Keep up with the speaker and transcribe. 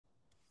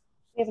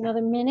We have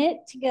another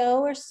minute to go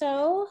or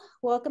so.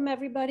 Welcome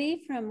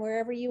everybody from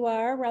wherever you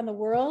are around the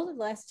world. The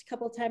last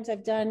couple of times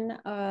I've done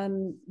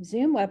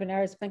Zoom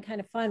webinars, it's been kind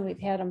of fun. We've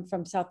had them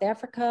from South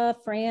Africa,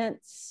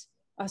 France,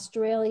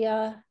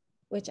 Australia,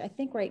 which I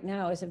think right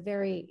now is a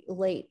very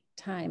late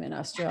time in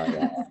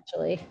Australia,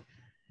 actually.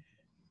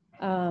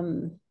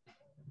 A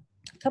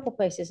couple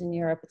places in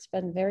Europe. It's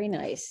been very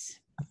nice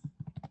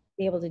to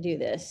be able to do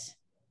this.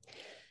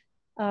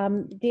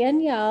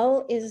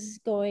 Danielle is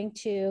going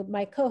to,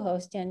 my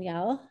co-host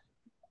Danielle,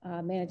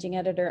 managing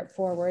editor at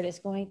Foreword, is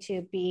going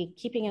to be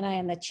keeping an eye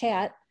on the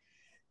chat.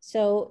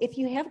 So if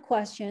you have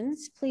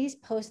questions, please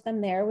post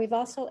them there. We've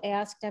also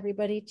asked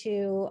everybody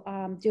to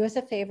do us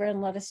a favor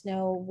and let us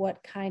know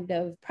what kind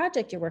of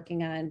project you're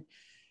working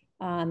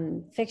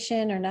on,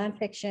 fiction or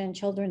nonfiction,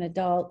 children,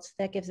 adults.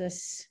 That gives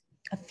us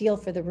a feel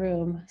for the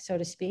room, so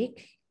to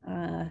speak,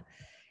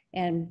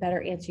 and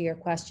better answer your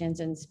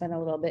questions and spend a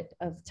little bit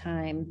of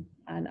time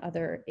on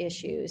other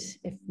issues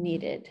if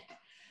needed.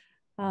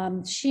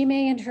 She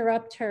may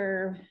interrupt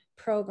her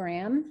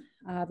program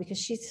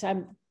because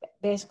I'm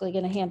basically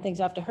going to hand things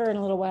off to her in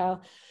a little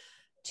while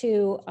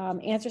to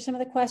answer some of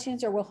the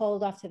questions, or we'll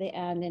hold off to the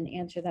end and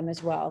answer them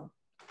as well.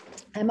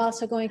 I'm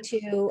also going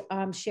to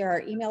share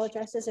our email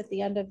addresses at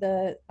the end of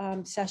the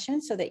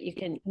session so that you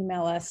can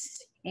email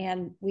us.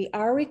 And we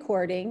are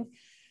recording.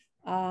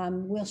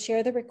 We'll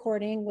share the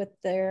recording with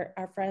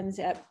our friends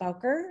at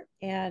Bowker,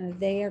 and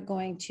they are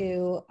going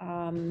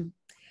to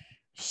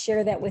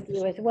share that with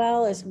you as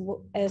well,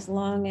 as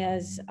long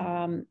as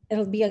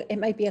it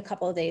might be a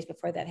couple of days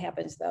before that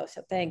happens though.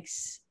 So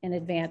thanks in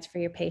advance for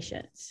your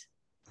patience.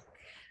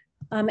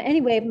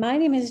 Anyway, my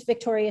name is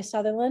Victoria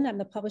Sutherland. I'm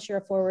the publisher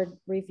of Foreword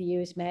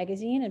Reviews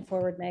Magazine and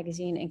Foreword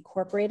Magazine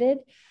Incorporated.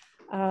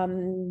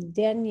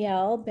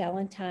 Danielle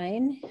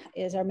Ballantyne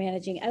is our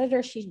managing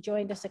editor. She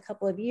joined us a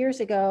couple of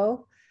years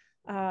ago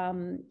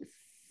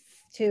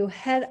to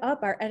head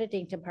up our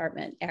editing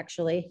department,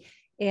 actually.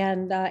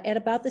 And at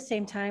about the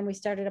same time, we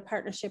started a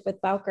partnership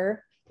with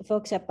Bowker. The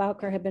folks at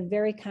Bowker have been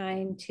very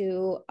kind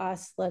to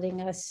us,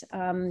 letting us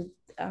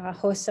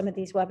host some of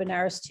these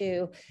webinars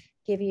to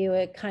give you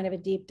a kind of a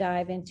deep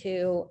dive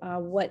into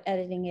what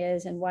editing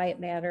is and why it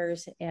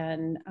matters.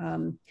 And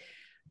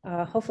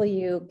hopefully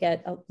you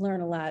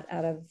learn a lot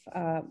out of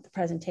the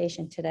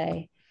presentation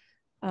today.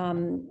 A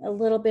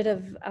little bit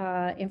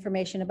of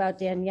information about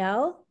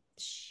Danielle.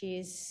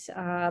 She's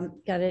got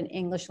an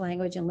English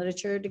language and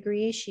literature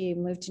degree. She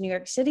moved to New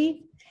York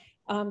City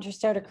to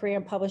start a career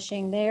in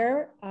publishing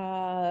there,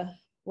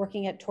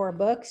 working at Tor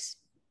Books.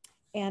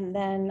 And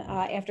then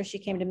after she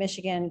came to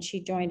Michigan, she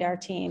joined our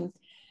team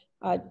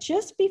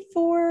just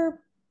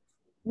before,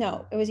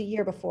 no, it was a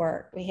year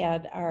before we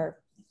had our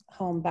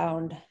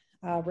homebound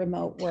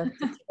remote work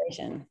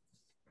situation.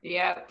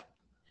 Yep.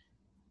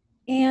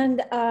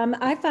 And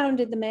I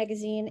founded the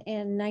magazine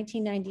in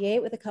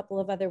 1998 with a couple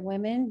of other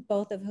women,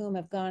 both of whom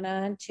have gone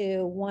on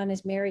to, one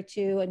is married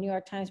to a New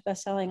York Times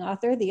bestselling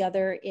author. The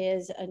other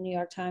is a New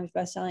York Times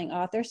bestselling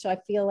author. So I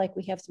feel like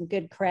we have some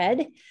good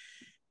cred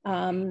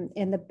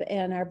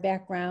in our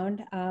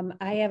background.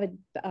 I have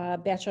a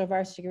Bachelor of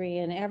Arts degree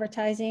in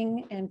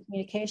advertising and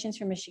communications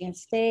from Michigan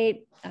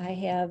State. I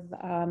have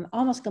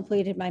almost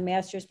completed my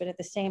master's, but at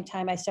the same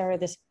time I started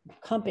this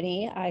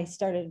company, I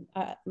started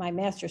my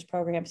master's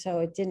program, so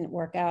it didn't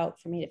work out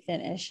for me to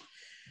finish.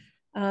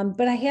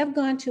 But I have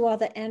gone to all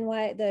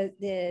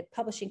the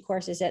publishing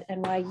courses at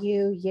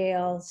NYU,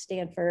 Yale,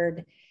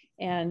 Stanford,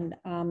 and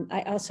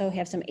I also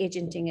have some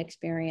agenting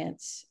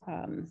experience.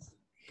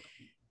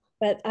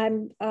 But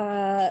I'm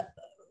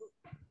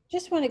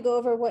just want to go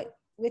over what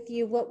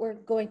we're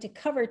going to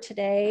cover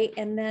today,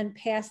 and then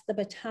pass the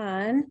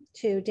baton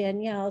to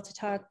Danielle to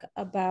talk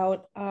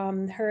about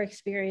her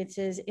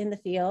experiences in the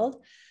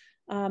field,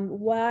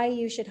 why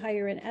you should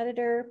hire an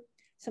editor,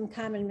 some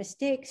common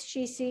mistakes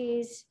she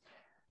sees,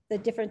 the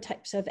different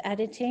types of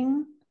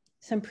editing,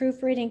 some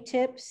proofreading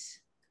tips.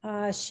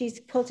 She's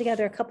pulled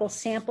together a couple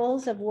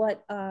samples of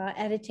what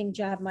editing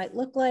job might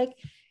look like,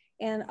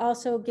 and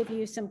also give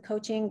you some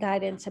coaching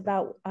guidance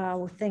about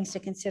things to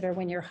consider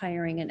when you're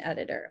hiring an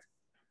editor.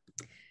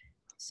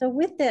 So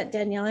with that,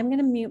 Danielle, I'm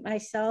gonna mute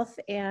myself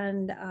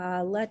and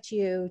let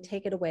you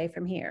take it away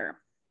from here.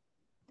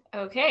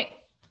 Okay.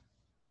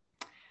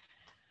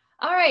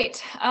 All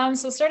right,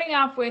 so starting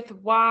off with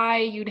why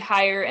you'd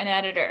hire an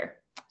editor.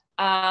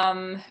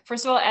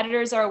 First of all,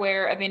 editors are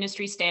aware of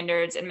industry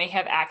standards and may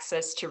have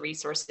access to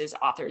resources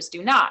authors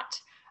do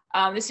not.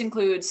 This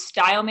includes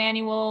style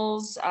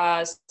manuals,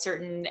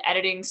 certain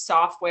editing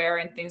software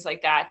and things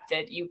like that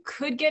you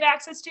could get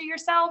access to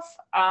yourself,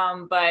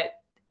 but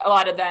a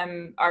lot of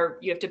them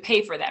you have to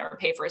pay for them or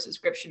pay for a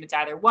subscription. It's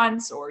either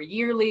once or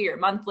yearly or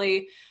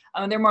monthly.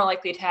 They're more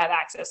likely to have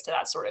access to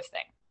that sort of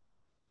thing.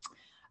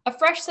 A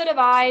fresh set of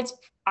eyes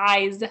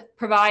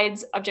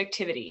provides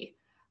objectivity.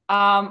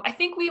 I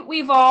think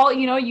we've all,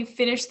 you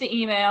finish the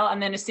email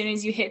and then as soon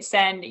as you hit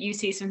send, you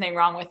see something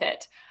wrong with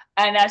it.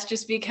 And that's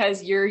just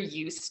because you're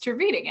used to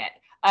reading it.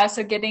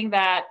 So getting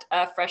that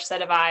fresh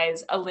set of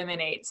eyes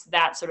eliminates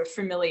that sort of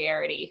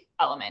familiarity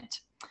element.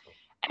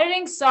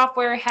 editing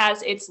software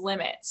has its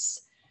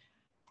limits.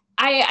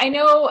 I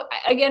know,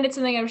 again, it's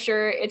something I'm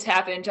sure it's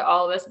happened to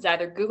all of us. It's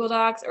either Google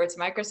Docs or it's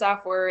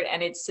Microsoft Word,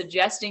 and it's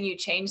suggesting you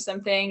change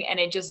something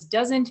and it just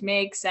doesn't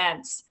make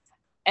sense.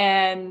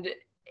 And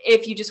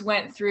if you just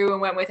went through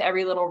and went with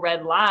every little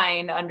red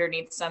line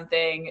underneath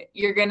something,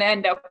 you're going to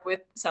end up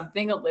with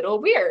something a little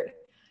weird.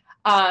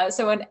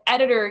 So an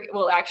editor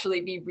will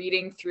actually be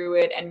reading through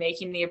it and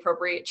making the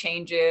appropriate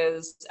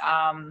changes,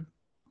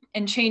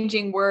 and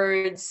changing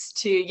words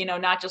to, you know,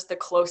 not just the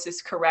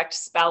closest correct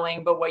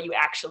spelling, but what you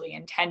actually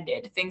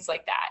intended, things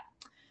like that.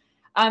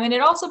 And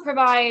it also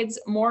provides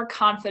more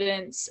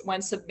confidence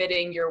when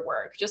submitting your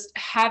work. Just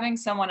having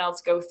someone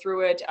else go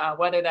through it,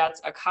 whether that's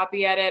a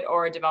copy edit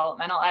or a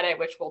developmental edit,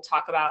 which we'll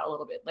talk about a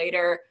little bit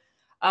later.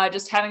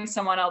 Just having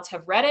someone else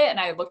have read it and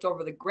I looked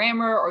over the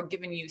grammar or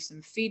given you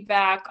some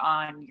feedback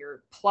on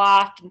your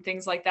plot and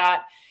things like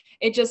that.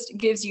 It just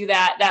gives you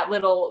that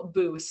little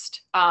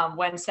boost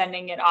when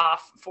sending it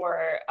off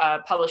for a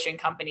publishing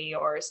company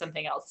or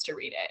something else to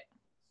read it.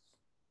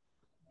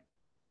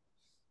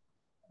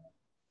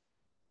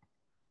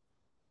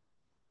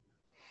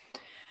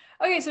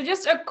 Okay, so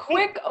just a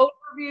quick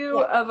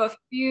overview of a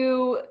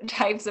few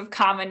types of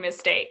common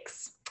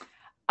mistakes,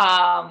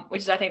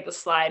 which is, I think, the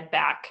slide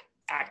back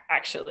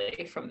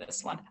actually from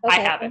this one. Okay, I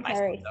have it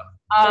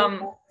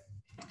myself.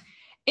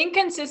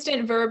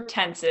 Inconsistent verb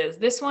tenses.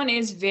 This one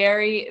is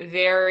very,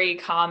 very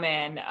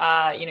common.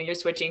 You know, you're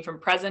switching from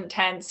present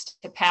tense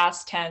to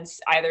past tense,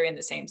 either in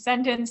the same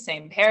sentence,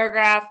 same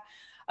paragraph.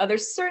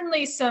 There's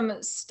certainly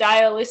some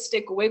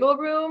stylistic wiggle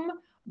room,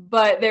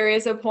 but there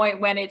is a point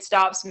when it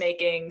stops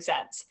making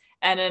sense,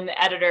 and an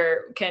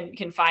editor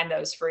can find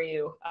those for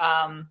you.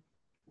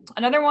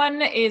 Another one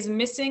is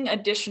missing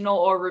additional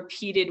or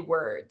repeated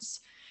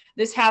words.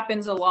 This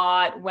happens a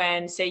lot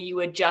when, say, you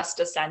adjust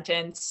a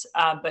sentence,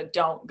 but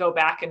don't go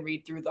back and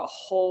read through the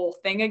whole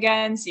thing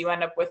again. So you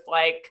end up with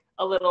like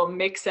a little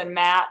mix and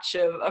match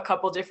of a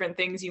couple different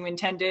things you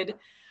intended.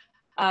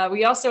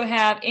 We also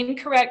have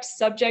incorrect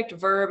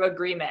subject-verb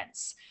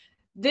agreements.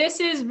 This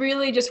is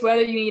really just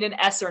whether you need an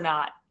S or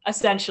not,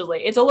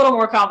 essentially. It's a little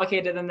more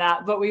complicated than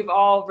that, but we've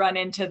all run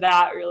into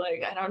that. You're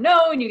like, I don't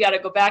know, and you got to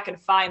go back and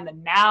find the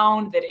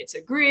noun that it's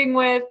agreeing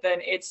with,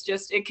 and it's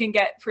just, it can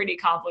get pretty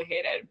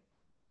complicated.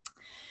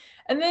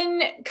 And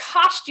then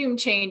costume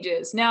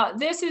changes. Now,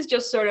 this is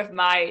just sort of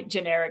my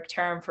generic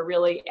term for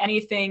really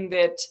anything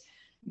that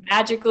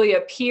magically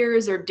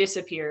appears or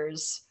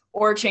disappears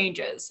or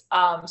changes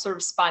sort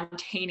of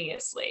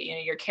spontaneously. You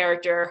know, your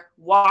character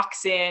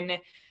walks in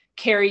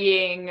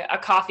carrying a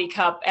coffee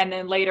cup, and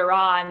then later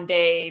on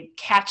they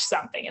catch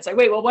something. It's like,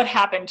 wait, well, what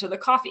happened to the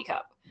coffee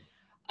cup?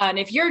 And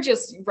if you're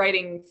just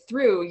writing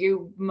through,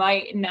 you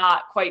might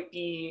not quite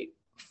be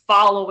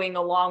following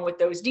along with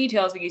those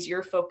details because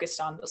you're focused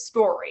on the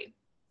story.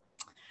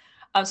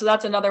 So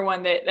that's another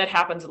one that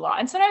happens a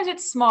lot. And sometimes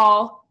it's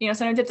small, you know,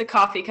 sometimes it's a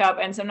coffee cup,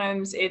 and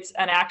sometimes it's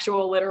an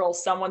actual literal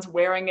someone's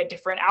wearing a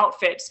different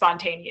outfit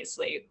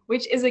spontaneously,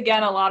 which is,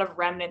 again, a lot of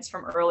remnants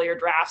from earlier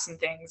drafts and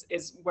things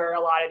is where a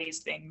lot of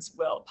these things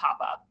will pop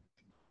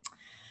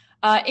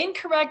up.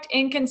 Incorrect,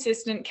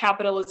 inconsistent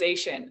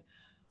capitalization.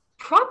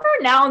 Proper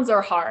nouns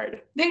are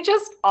hard. They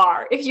just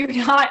are. If you're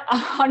not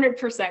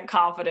 100%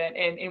 confident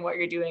in what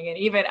you're doing, and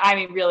even, I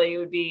mean, really, it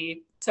would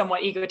be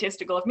somewhat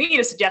egotistical of me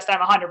to suggest I'm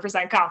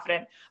 100%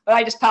 confident, but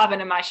I just pop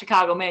into my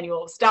Chicago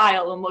Manual of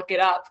Style and look it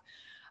up.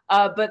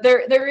 But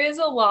there is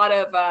a lot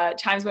of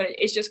times when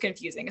it's just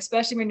confusing,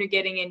 especially when you're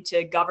getting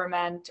into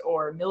government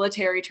or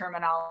military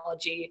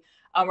terminology,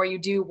 where you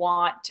do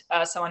want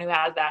someone who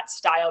has that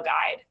style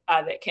guide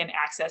that can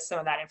access some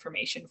of that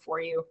information for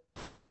you.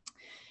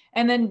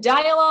 And then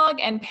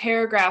dialogue and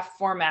paragraph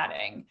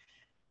formatting.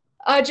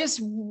 Just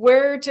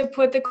where to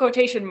put the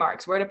quotation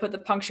marks, where to put the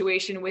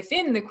punctuation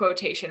within the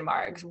quotation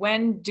marks.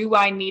 When do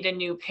I need a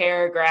new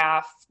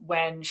paragraph?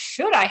 When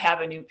should I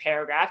have a new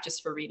paragraph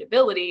just for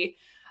readability?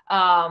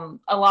 A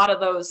lot of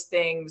those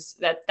things,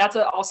 that's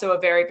also a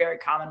very, very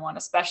common one,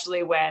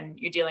 especially when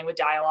you're dealing with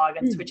dialogue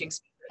and switching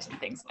speakers and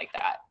things like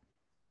that.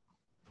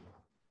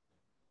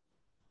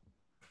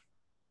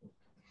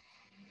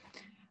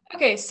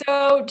 Okay,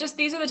 so just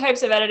these are the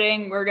types of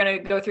editing. We're going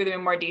to go through them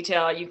in more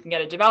detail. You can get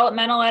a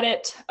developmental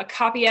edit, a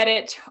copy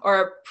edit, or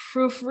a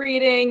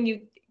proofreading. You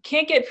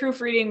can't get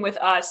proofreading with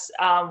us,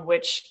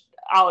 which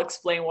I'll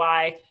explain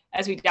why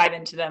as we dive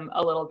into them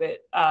a little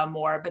bit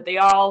more, but they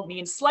all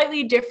mean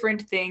slightly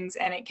different things,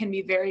 and it can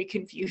be very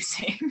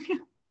confusing.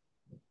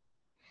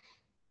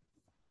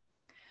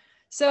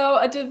 So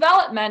a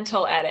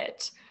developmental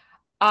edit.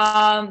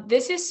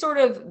 This is sort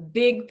of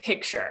big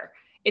picture.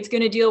 It's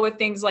going to deal with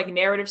things like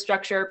narrative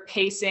structure,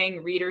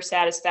 pacing, reader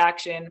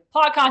satisfaction,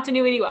 plot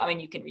continuity. Well, I mean,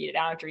 you can read it.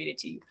 I don't have to read it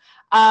to you.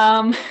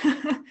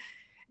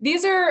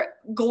 These are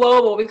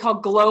global, we call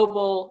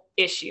global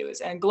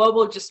issues. And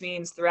global just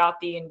means throughout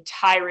the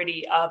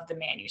entirety of the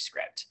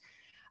manuscript.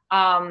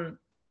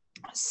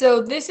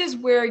 So this is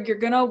where you're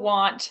going to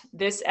want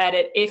this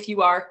edit if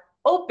you are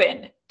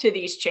open to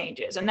these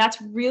changes. And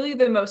that's really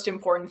the most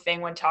important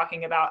thing when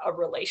talking about a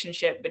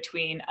relationship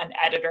between an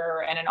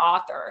editor and an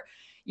author.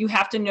 you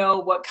have to know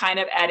what kind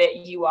of edit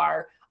you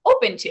are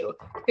open to,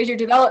 because your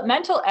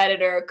developmental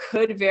editor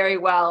could very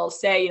well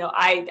say, you know,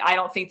 I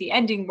don't think the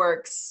ending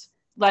works.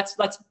 Let's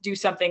do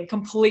something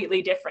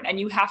completely different. And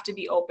you have to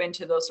be open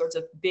to those sorts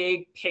of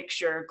big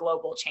picture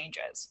global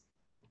changes.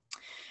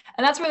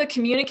 And that's where the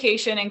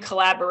communication and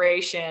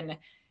collaboration,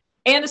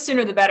 and the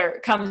sooner the better,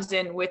 comes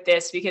in with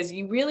this, because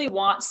you really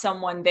want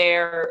someone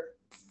there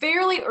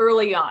fairly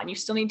early on. You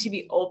still need to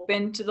be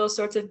open to those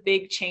sorts of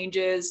big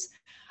changes.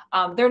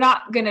 They're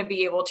not going to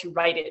be able to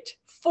write it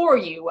for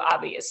you,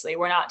 obviously.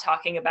 We're not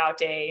talking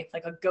about a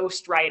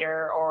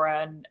ghostwriter,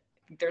 or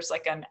there's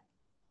like an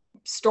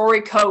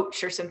story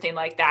coach or something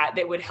like that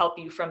that would help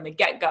you from the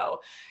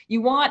get-go.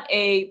 You want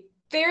a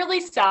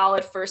fairly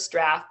solid first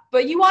draft,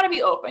 but you want to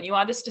be open. You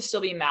want this to still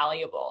be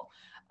malleable.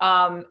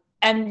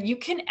 And you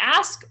can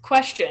ask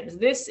questions.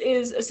 This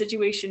is a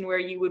situation where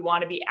you would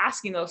want to be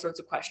asking those sorts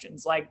of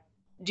questions, like,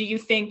 do you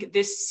think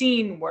this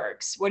scene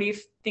works? What do you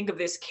think of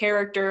this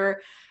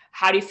character?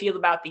 How do you feel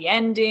about the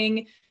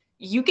ending?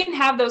 You can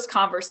have those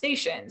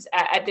conversations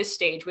at this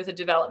stage with a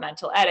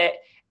developmental edit,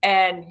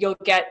 and you'll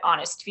get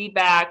honest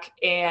feedback,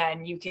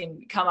 and you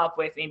can come up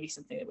with maybe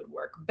something that would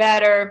work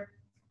better,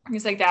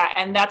 things like that.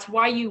 And that's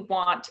why you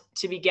want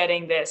to be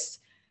getting this,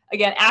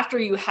 again, after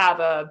you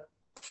have a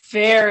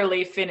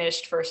fairly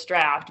finished first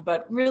draft,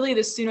 but really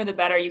the sooner the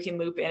better you can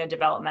loop in a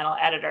developmental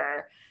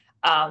editor.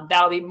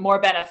 That'll be more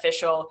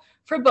beneficial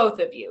for both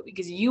of you,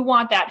 because you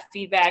want that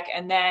feedback.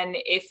 And then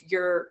if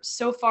you're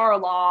so far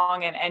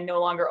along and no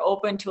longer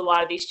open to a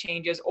lot of these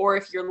changes, or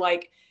if you're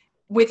like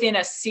within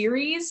a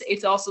series,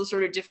 it's also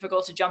sort of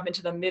difficult to jump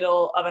into the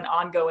middle of an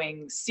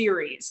ongoing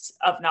series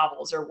of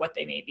novels or what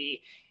they may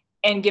be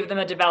and give them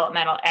a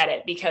developmental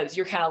edit, because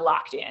you're kind of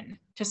locked in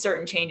to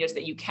certain changes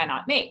that you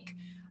cannot make.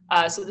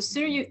 So the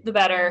sooner the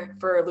better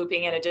for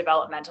looping in a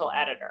developmental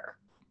editor.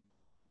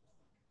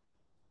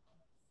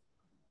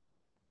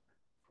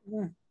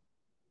 Yeah.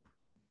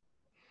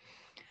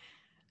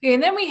 Okay,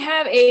 and then we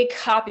have a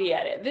copy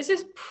edit. This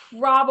is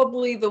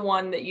probably the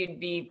one that you'd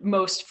be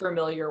most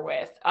familiar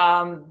with.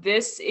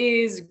 This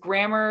is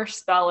grammar,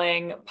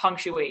 spelling,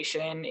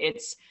 punctuation.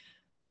 It's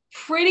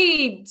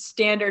pretty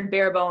standard,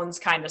 bare bones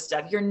kind of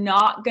stuff. You're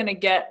not going to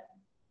get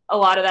a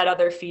lot of that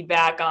other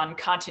feedback on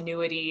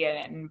continuity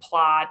and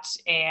plot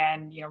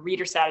and, you know,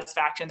 reader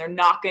satisfaction. They're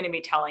not going to be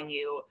telling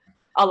you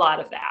a lot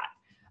of that.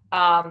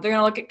 They're going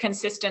to look at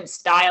consistent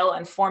style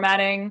and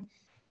formatting.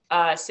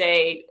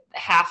 Say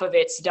half of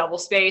it's double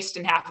spaced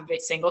and half of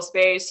it's single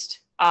spaced.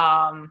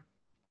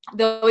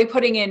 They'll be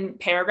putting in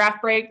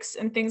paragraph breaks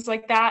and things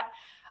like that.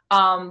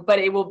 But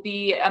it will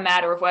be a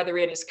matter of whether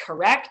it is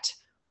correct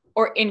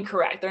or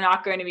incorrect. They're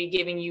not going to be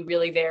giving you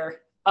really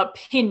their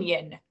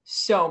opinion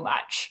so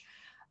much.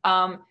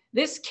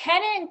 This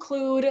can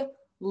include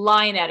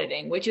line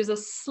editing, which is a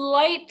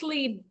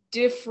slightly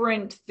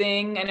different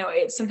thing. I know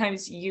it's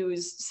sometimes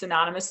used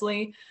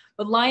synonymously,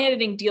 but line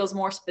editing deals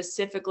more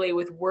specifically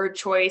with word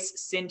choice,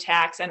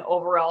 syntax, and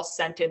overall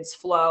sentence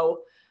flow.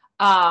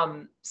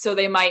 So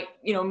they might,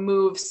 you know,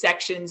 move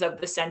sections of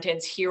the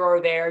sentence here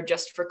or there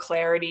just for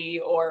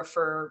clarity or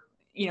for,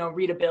 you know,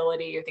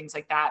 readability or things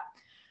like that.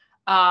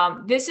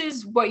 This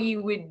is what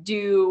you would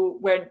do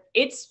when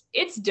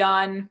it's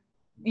done.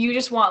 You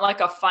just want like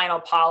a final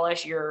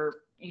polish. You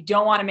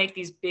don't want to make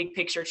these big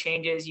picture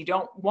changes. You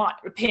don't want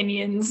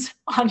opinions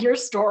on your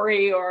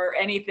story or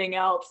anything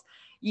else.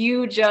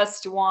 You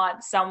just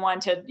want someone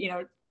to, you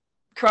know,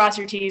 cross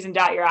your T's and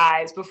dot your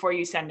I's before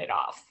you send it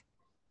off.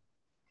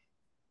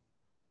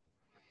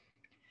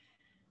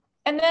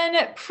 And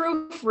then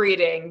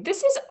proofreading.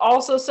 This is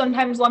also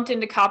sometimes lumped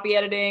into copy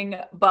editing,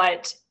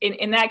 but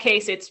in that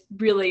case, it's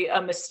really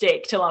a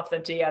mistake to lump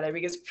them together,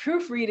 because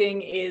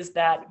proofreading is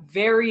that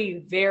very,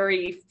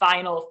 very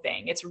final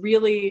thing. It's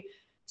really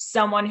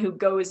someone who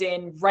goes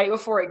in right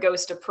before it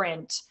goes to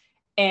print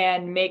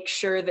and makes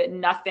sure that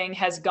nothing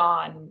has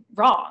gone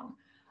wrong,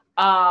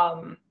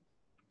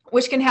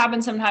 which can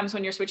happen sometimes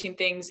when you're switching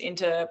things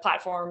into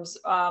platforms,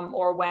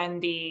 or when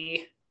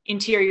the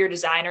interior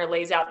designer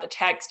lays out the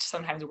text.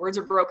 Sometimes words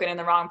are broken in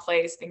the wrong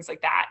place, things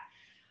like that.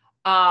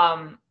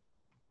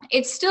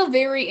 It's still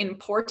very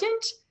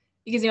important,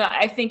 because, you know,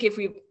 I think if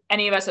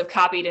any of us have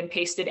copied and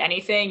pasted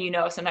anything, you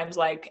know, sometimes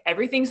like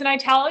everything's in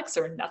italics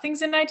or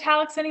nothing's in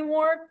italics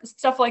anymore.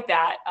 Stuff like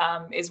that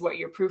is what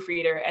your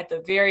proofreader at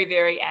the very,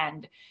 very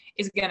end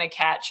is going to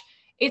catch.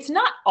 It's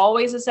not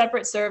always a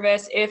separate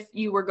service. If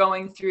you were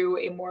going through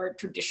a more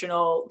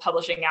traditional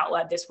publishing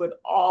outlet, this would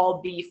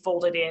all be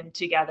folded in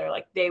together.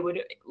 Like they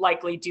would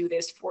likely do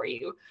this for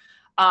you.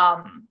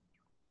 But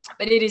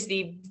it is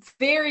the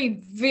very,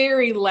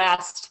 very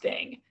last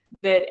thing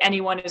that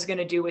anyone is going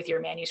to do with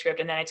your manuscript,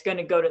 and then it's going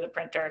to go to the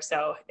printer.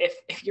 So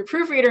if your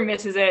proofreader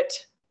misses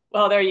it,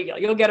 well, there you go.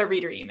 You'll get a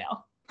reader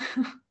email.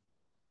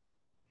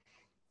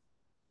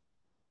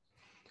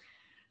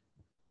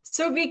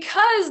 So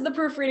because the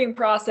proofreading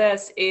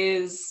process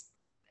it's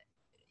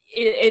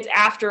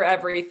after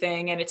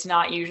everything, and it's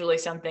not usually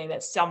something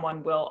that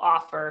someone will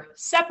offer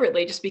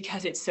separately just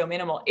because it's so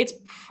minimal, it's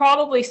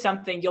probably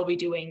something you'll be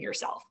doing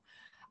yourself.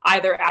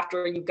 either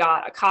after you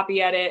got a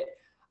copy edit,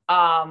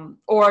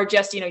 or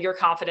just, you're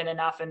confident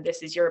enough and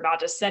you're about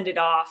to send it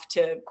off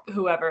to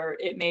whoever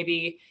it may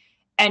be,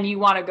 and you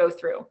want to go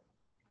through.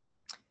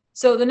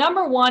 So the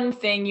number one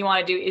thing you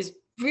want to do is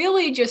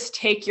really just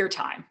take your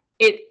time.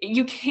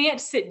 You can't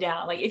sit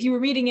down. Like if you were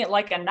reading it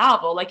like a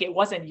novel, like it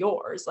wasn't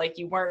yours, like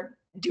you weren't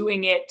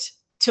doing it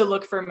to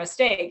look for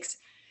mistakes,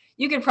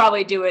 you could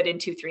probably do it in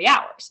 2-3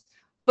 hours,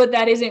 but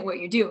that isn't what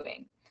you're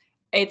doing.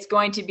 It's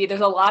going to be,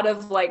 there's a lot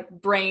of like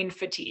brain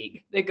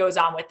fatigue that goes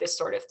on with this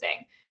sort of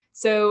thing.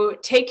 So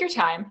take your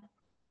time.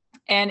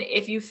 And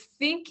if you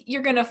think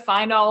you're going to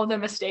find all of the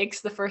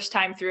mistakes the first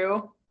time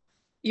through,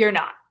 you're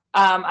not.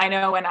 I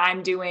know when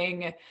I'm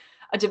doing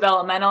a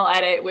developmental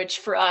edit, which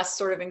for us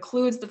sort of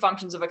includes the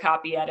functions of a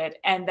copy edit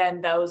and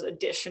then those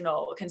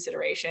additional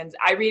considerations,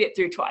 I read it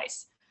through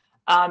twice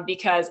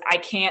because I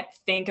can't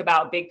think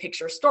about big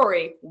picture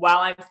story while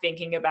I'm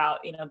thinking about,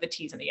 the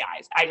T's and the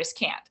I's. I just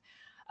can't.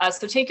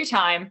 So take your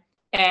time,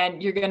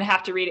 and you're going to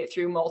have to read it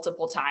through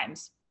multiple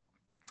times.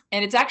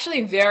 And it's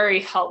actually very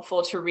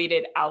helpful to read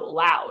it out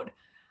loud.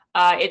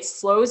 It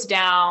slows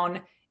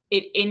down.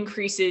 It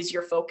increases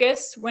your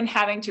focus when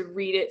having to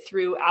read it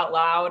through out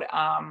loud.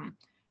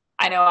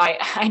 I know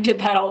I did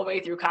that all the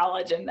way through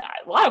college, and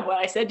a lot of what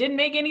I said didn't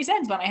make any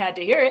sense when I had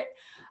to hear it.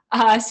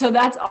 So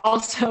that's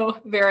also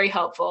very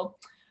helpful.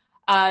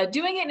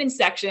 Doing it in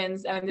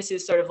sections, I mean, this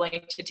is sort of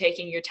linked to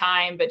taking your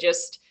time, but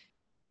just,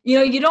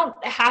 you don't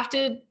have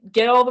to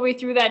get all the way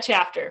through that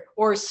chapter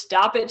or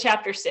stop at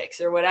chapter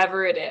 6 or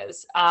whatever it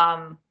is.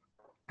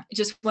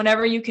 Just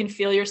whenever you can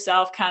feel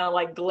yourself kind of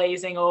like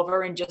glazing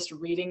over and just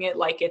reading it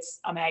like it's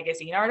a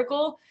magazine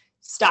article,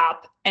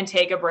 stop and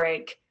take a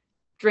break.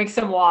 Drink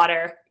some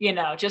water,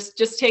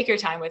 just take your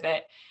time with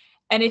it.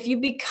 And if you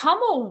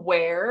become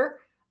aware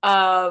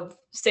of,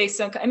 say,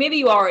 maybe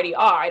you already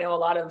are, I know a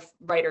lot of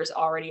writers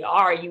already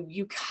are,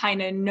 you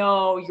kind of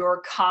know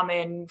your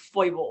common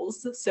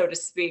foibles, so to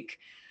speak.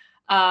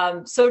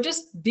 So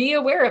just be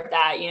aware of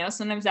that.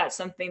 Sometimes that's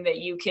something that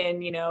you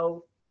can,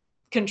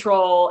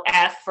 Control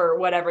F or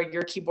whatever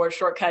your keyboard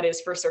shortcut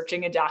is for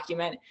searching a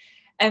document,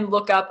 and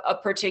look up a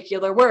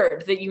particular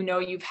word that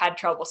you've had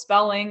trouble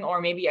spelling,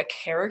 or maybe a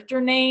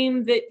character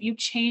name that you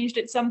changed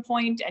at some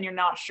point and you're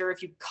not sure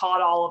if you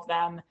caught all of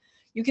them.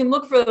 You can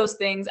look for those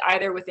things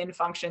either within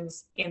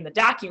functions in the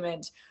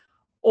document,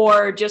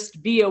 or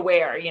just be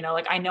aware,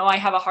 like I know I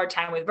have a hard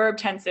time with verb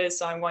tenses,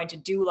 so I'm going to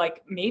do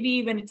like maybe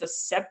even it's a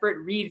separate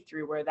read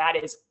through where that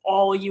is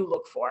all you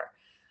look for.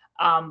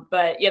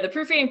 But yeah, the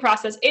proofreading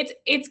process,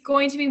 it's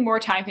going to be more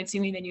time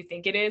consuming than you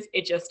think it is.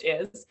 It just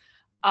is.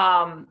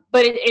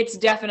 But it's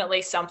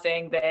definitely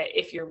something that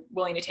if you're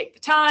willing to take the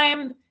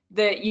time,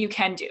 that you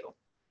can do.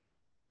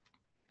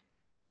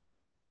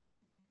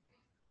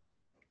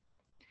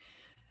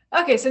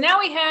 Okay, so now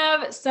we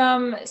have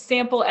some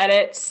sample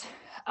edits.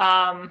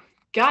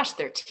 Gosh,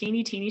 they're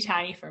teeny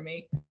tiny for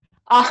me.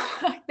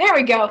 There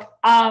we go.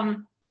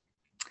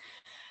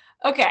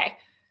 Okay,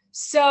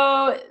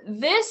 so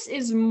this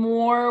is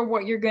more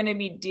what you're going to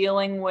be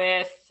dealing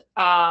with.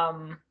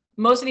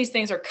 Most of these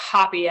things are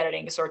copy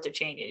editing sorts of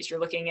changes. You're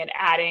looking at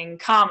adding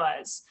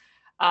commas,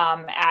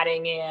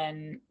 adding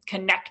in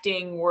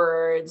connecting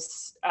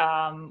words.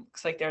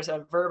 Looks like there's a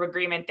verb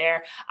agreement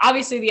there.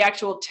 Obviously, the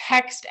actual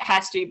text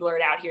has to be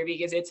blurred out here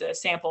because it's a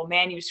sample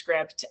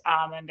manuscript,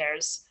 and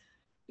there's,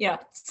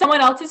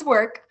 someone else's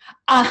work.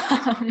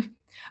 But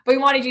we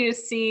wanted you to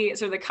see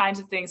sort of the kinds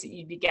of things that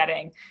you'd be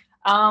getting.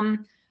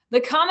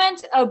 The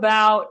comment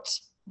about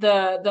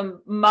the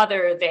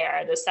mother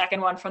there, the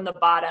second one from the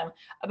bottom,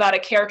 about a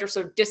character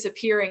sort of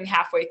disappearing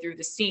halfway through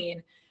the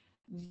scene,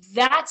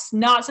 that's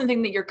not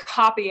something that your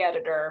copy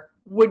editor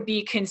would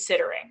be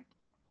considering.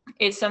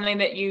 It's something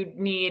that you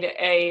need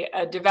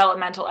a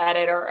developmental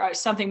edit or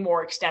something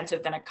more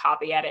extensive than a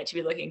copy edit to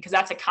be looking, because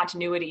that's a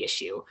continuity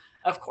issue,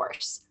 of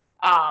course.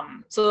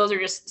 So those are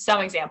just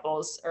some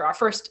examples, or our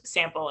first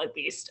sample at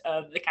least,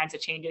 of the kinds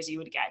of changes you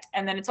would get.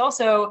 And then it's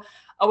also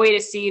a way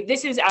to see,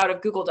 this is out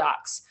of Google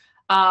Docs.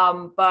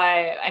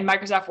 But in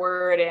Microsoft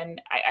Word,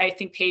 and I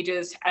think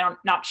Pages,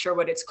 not sure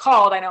what it's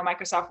called. I know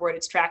Microsoft Word,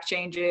 it's track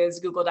changes,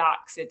 Google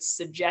Docs, it's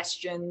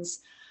suggestions.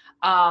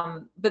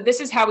 But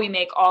this is how we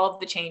make all of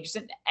the changes,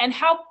 and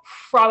how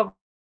probably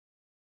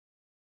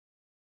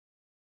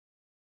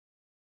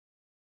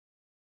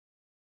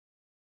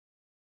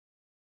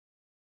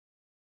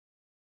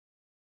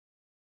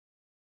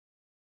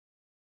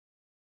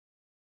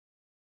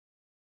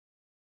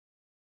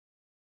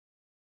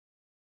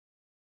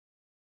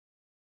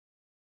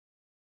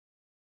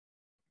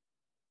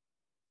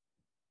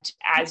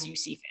as you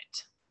see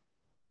fit.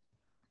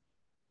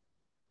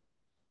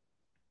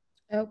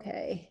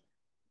 Okay.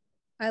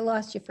 I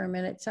lost you for a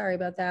minute. Sorry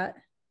about that.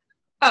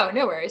 Oh,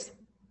 no worries.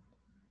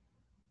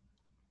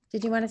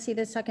 Did you want to see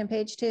the second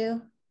page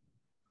too?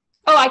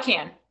 Oh, I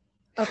can.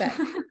 Okay.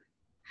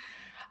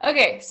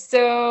 Okay,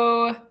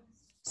 so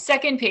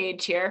second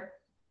page here.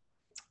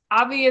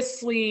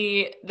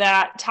 Obviously,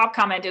 that top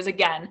comment is,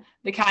 again,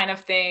 the kind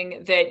of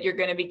thing that you're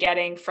going to be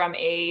getting from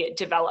a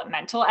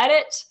developmental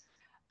edit.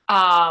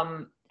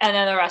 And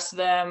then the rest of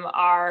them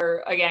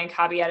are, again,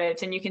 copy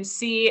edits. And you can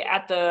see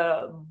at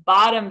the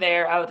bottom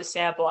there of the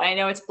sample, I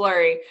know it's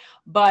blurry,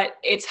 but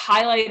it's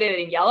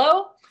highlighted in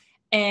yellow.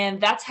 And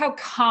that's how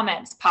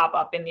comments pop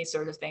up in these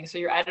sorts of things. So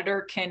your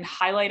editor can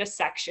highlight a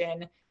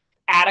section,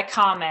 add a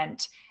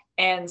comment.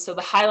 And so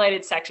the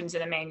highlighted sections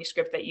in a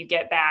manuscript that you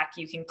get back,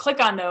 you can click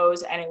on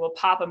those and it will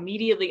pop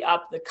immediately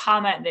up the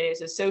comment that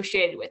is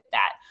associated with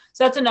that.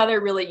 So that's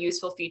another really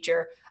useful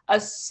feature,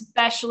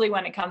 especially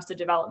when it comes to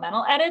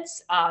developmental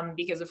edits,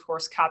 because of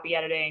course, copy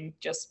editing,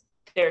 just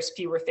there's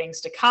fewer things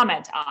to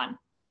comment on.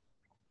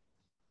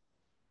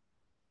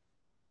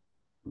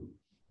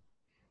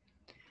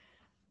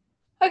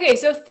 Okay,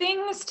 so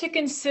things to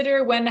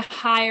consider when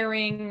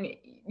hiring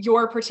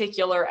your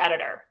particular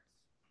editor.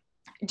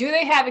 Do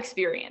they have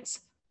experience?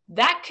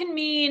 That can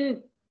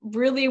mean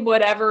really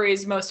whatever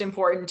is most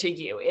important to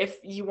you. If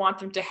you want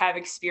them to have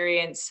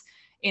experience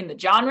in the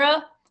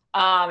genre,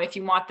 if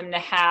you want them to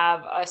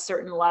have a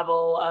certain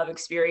level of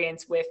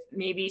experience with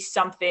maybe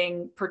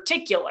something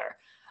particular,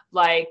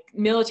 like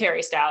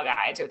military style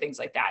guides or things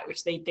like that,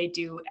 which they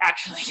do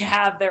actually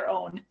have their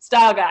own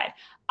style guide.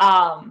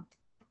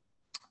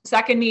 So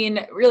that can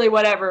mean really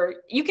whatever.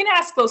 You can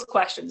ask those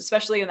questions,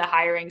 especially in the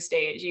hiring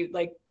stage.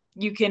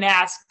 You can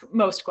ask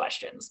most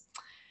questions.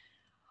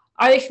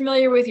 Are they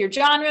familiar with your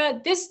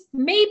genre? This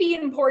may be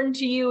important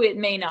to you. It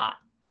may not.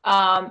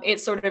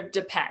 It sort of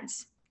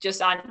depends.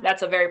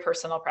 That's a very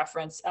personal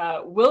preference.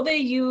 Will they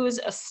use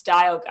a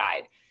style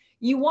guide?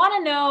 You want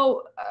to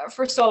know,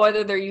 first of all,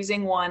 whether they're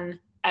using one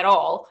at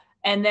all,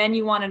 and then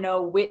you want to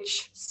know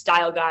which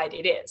style guide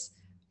it is.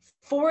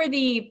 For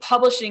the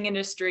publishing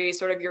industry,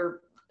 sort of your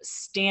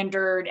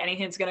standard,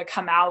 anything that's going to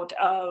come out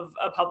of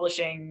a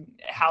publishing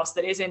house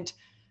that isn't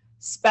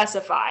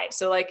specified.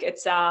 So like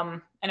it's, I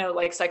know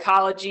like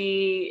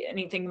psychology,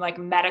 anything like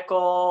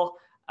medical,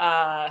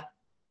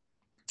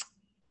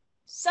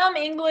 some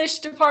English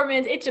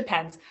departments, it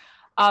depends.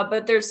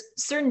 But there's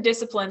certain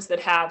disciplines that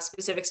have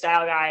specific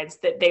style guides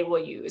that they will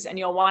use. And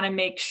you'll want to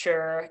make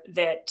sure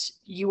that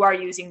you are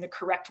using the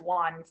correct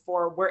one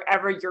for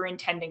wherever you're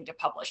intending to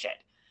publish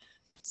it.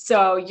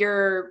 So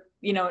your,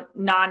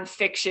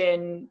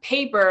 nonfiction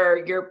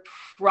paper, you're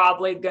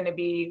probably going to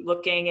be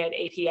looking at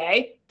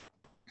APA.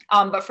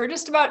 But for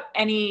just about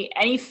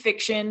any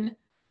fiction,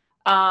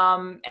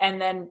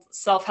 and then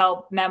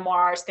self-help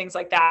memoirs, things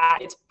like that,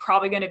 it's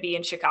probably going to be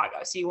in Chicago.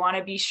 So you want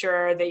to be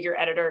sure that your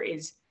editor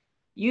is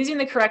using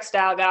the correct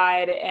style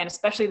guide, and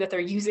especially that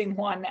they're using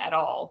one at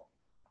all.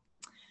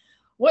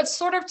 What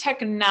sort of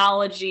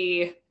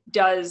technology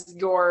does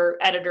your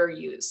editor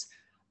use?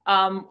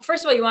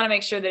 First of all, you want to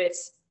make sure that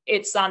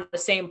it's on the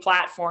same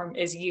platform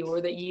as you,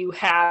 or that you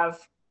have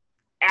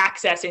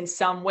access in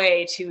some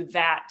way to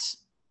that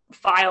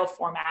file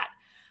format.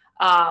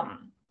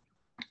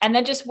 And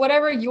then just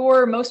whatever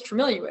you're most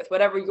familiar with,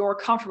 whatever you're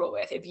comfortable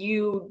with. If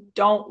you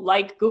don't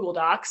like Google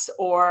Docs,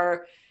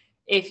 or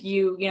if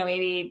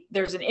maybe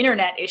there's an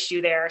internet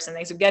issue there or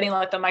something, so getting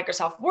like the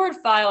Microsoft Word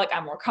file, like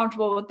I'm more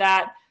comfortable with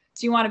that.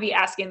 So you want to be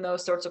asking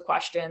those sorts of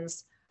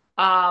questions.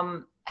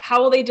 How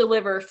will they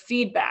deliver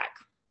feedback?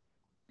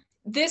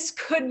 This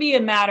could be a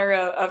matter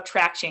of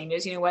track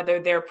changes, whether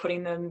they're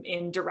putting them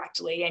in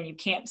directly and you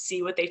can't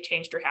see what they've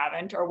changed or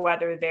haven't, or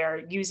whether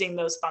they're using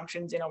those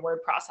functions in a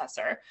word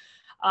processor,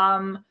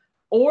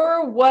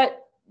 or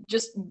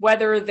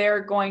whether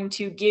they're going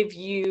to give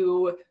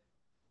you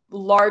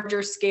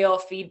larger scale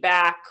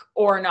feedback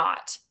or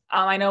not.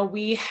 I know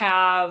we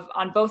have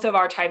on both of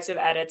our types of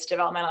edits,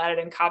 developmental edit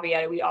and copy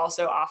edit, we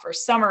also offer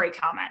summary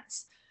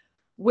comments,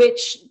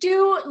 which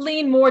do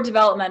lean more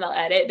developmental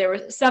edit. There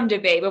was some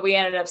debate, but we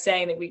ended up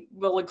saying that we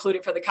will include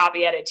it for the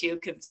copy edit too,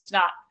 because it's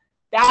not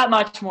that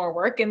much more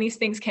work and these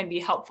things can be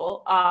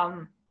helpful.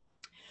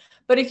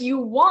 But if you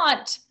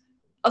want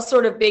a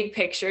sort of big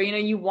picture,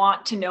 you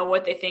want to know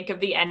what they think of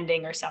the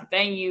ending or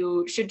something,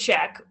 you should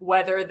check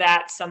whether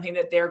that's something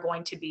that they're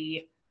going to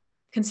be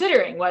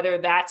considering, whether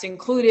that's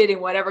included in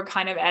whatever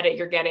kind of edit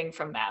you're getting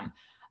from them.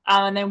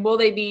 And then will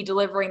they be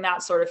delivering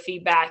that sort of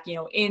feedback,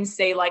 in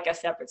say like a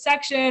separate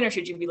section, or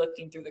should you be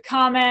looking through the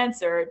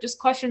comments, or just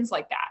questions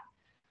like that?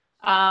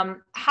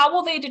 How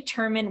will they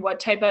determine what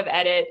type of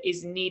edit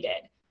is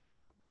needed?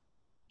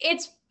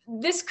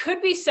 This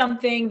could be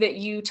something that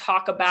you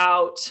talk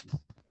about,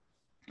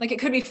 like it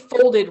could be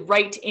folded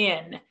right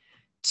in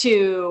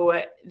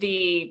to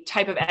the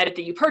type of edit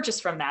that you purchase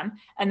from them.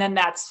 And then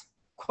that's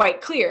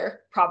quite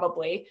clear,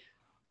 probably.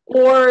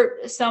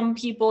 Or some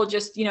people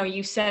just,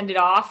 you send it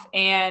off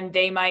and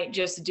they might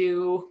just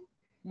do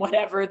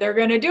whatever they're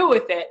going to do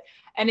with it.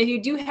 And if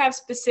you do have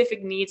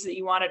specific needs that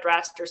you want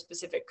addressed, or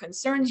specific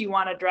concerns you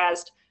want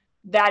addressed,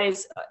 that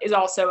is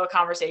also a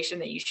conversation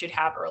that you should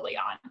have early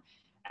on.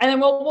 And then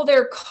what will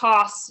their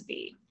costs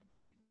be?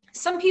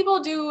 Some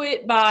people do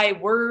it by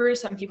word,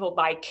 some people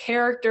by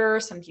character,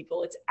 some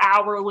people it's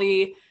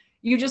hourly.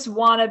 You just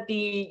want to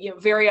be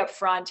very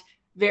upfront,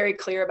 very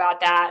clear about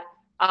that.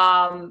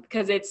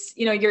 Because it's,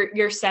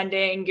 you're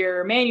sending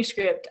your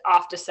manuscript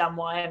off to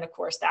someone, and of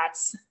course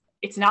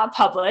it's not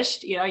published,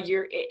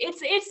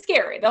 it's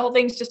scary. The whole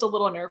thing's just a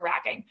little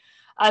nerve-wracking.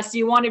 So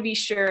you want to be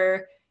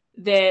sure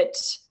that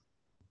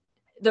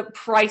the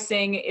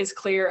pricing is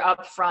clear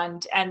up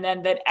front, and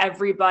then that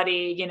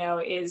everybody, you know,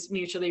 is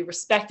mutually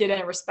respected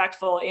and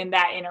respectful in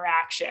that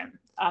interaction,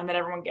 that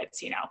everyone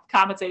gets, you know,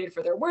 compensated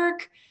for their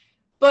work,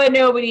 but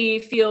nobody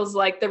feels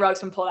like the rug's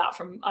been pulled out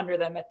from under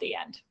them at the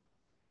end.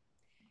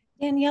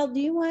 Danielle, do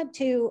you want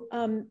to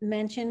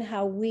mention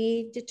how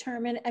we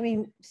determine, I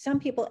mean,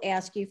 some people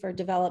ask you for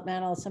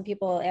developmental, some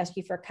people ask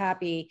you for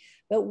copy,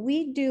 but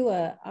we do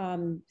a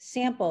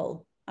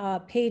sample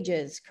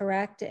pages,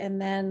 correct?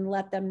 And then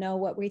let them know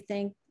what we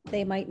think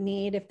they might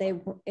need if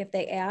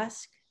they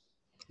ask.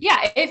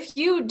 Yeah, if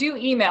you do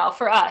email,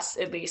 for us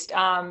at least,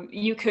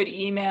 you could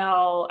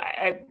email,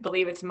 I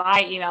believe it's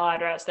my email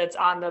address that's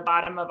on the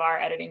bottom of our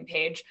editing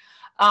page.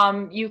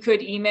 You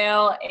could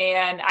email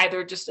and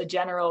either just a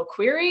general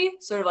query,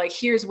 sort of like,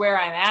 here's where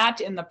I'm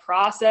at in the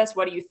process,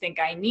 what do you think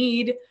I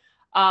need?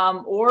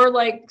 Or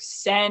like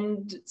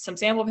send some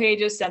sample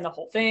pages, send the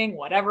whole thing,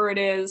 whatever it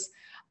is.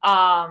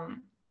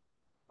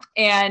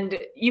 And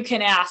you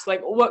can ask,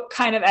 like, what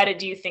kind of edit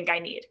do you think I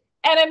need?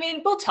 And I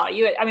mean, we'll tell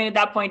you. I mean, at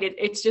that point,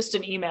 it's just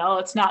an email.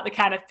 It's not the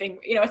kind of thing,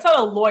 you know, it's not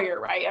a lawyer,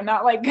 right? I'm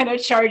not like going to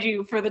charge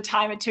you for the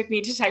time it took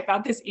me to type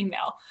out this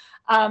email.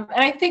 And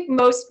I think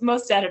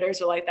most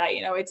editors are like that.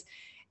 You know,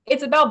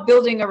 it's about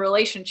building a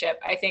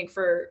relationship. I think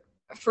for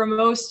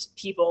most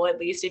people, at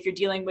least, if you're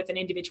dealing with an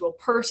individual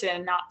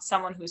person, not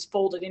someone who's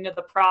folded into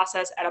the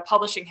process at a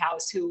publishing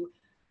house who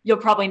you'll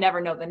probably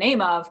never know the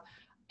name of.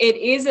 It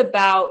is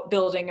about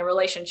building a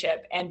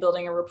relationship and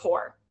building a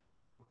rapport.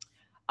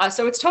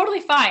 So it's totally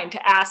fine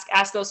to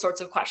ask those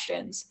sorts of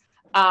questions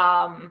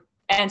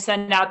and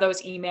send out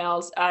those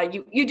emails.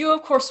 You do,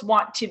 of course,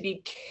 want to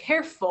be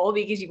careful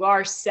because you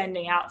are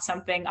sending out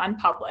something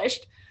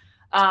unpublished.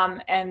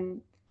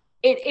 And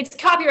it's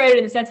copyrighted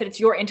in the sense that it's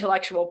your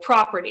intellectual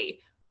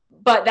property,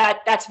 but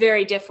that's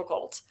very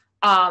difficult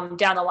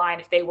down the line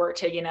if they were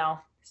to, you know,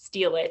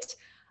 steal it.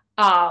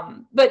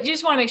 But you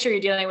just want to make sure you're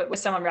dealing with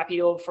someone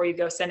reputable before you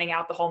go sending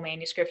out the whole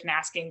manuscript and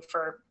asking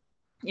for,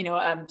 you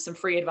know, some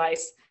free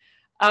advice.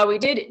 We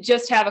did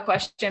just have a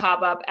question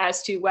pop up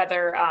as to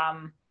whether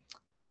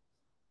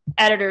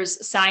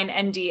editors sign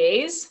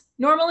NDAs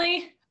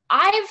normally.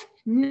 I've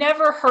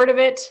never heard of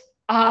it.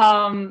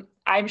 I'm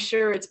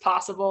sure it's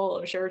possible.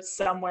 I'm sure it's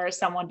somewhere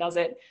someone does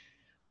it.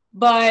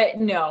 But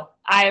no,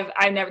 I've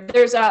never.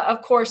 There's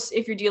of course,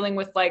 if you're dealing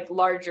with like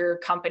larger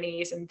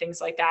companies and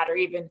things like that, or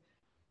even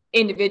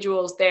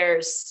individuals,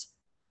 there's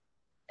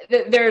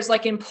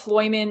like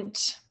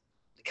employment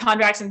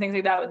contracts and things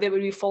like that that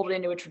would be folded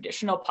into a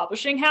traditional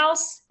publishing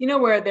house, you know,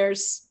 where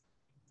there's,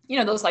 you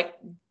know, those like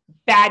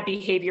bad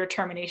behavior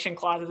termination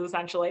clauses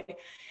essentially.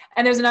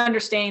 And there's an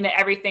understanding that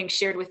everything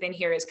shared within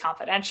here is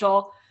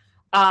confidential.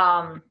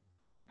 But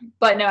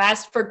no,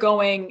 as for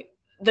going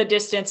the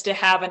distance to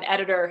have an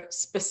editor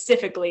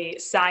specifically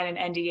sign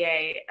an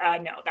NDA,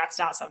 no, that's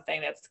not something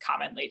that's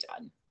commonly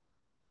done.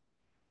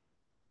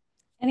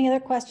 Any other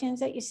questions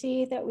that you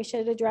see that we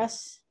should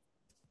address?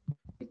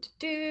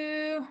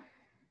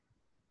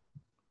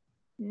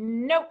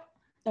 Nope.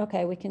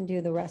 Okay, we can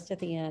do the rest at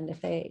the end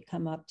if they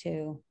come up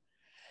too.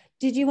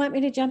 Did you want me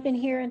to jump in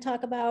here and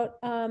talk about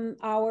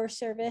our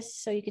service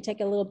so you could take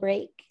a little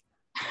break?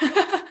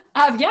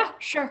 Yeah,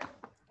 sure.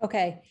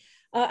 Okay.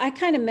 I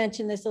kind of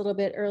mentioned this a little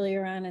bit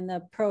earlier on in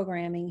the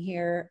programming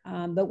here,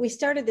 but we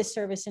started this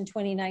service in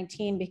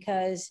 2019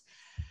 because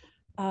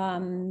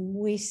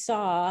we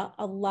saw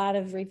a lot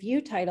of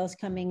review titles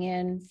coming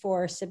in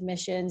for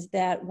submissions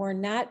that were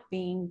not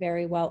being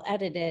very well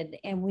edited,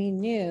 and we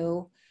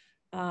knew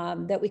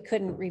that we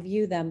couldn't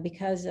review them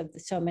because of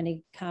so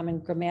many common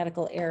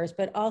grammatical errors,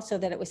 but also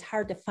that it was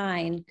hard to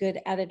find good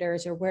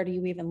editors, or where do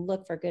you even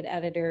look for good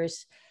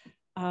editors.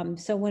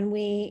 So when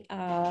we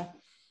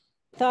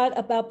thought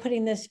about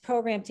putting this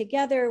program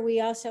together,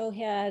 we also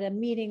had a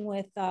meeting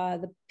with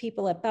the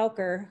people at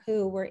Bowker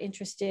who were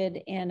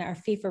interested in our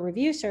fee for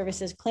review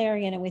services,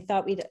 Clarion, and we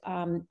thought we'd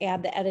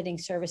add the editing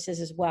services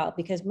as well,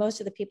 because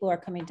most of the people who are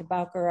coming to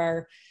Bowker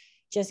are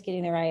just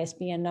getting their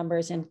ISBN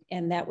numbers,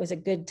 and that was a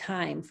good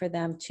time for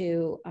them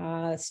to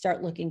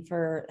start looking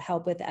for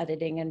help with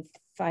editing and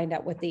find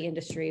out what the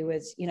industry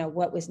was, you know,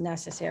 what was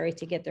necessary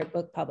to get their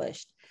book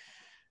published.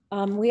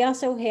 We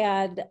also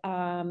had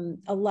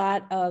a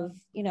lot of,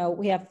 you know,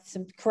 we have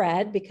some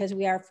cred because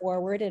we are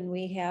Foreword, and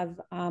we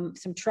have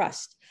some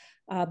trust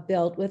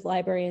built with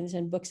librarians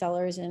and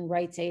booksellers and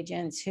rights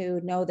agents who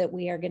know that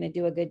we are going to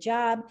do a good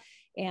job,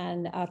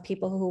 and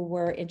people who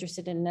were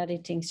interested in an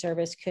editing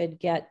service could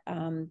get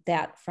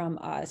that from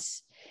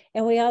us.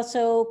 And we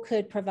also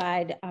could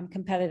provide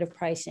competitive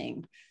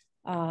pricing.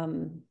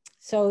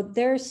 So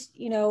there's,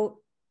 you know,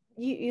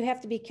 you have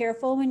to be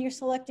careful when you're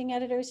selecting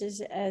editors,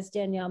 as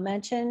Danielle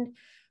mentioned.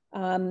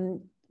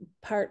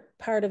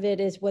 Part of it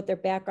is what their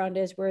background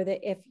is, where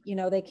if you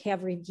know, they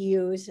have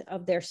reviews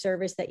of their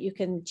service that you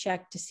can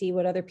check to see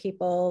what other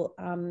people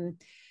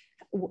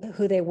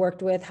who they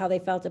worked with, how they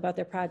felt about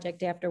their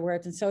project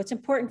afterwards. And so it's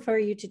important for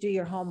you to do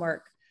your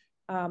homework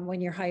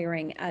when you're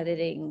hiring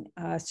editing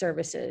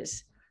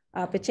services,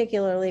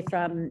 particularly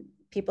from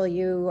people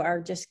you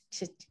are just,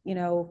 you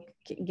know,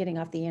 getting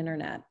off the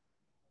internet.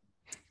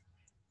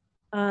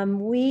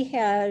 We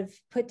have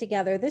put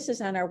together, this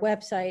is on our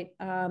website,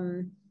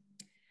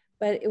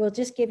 but it will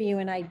just give you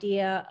an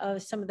idea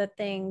of some of the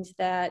things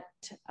that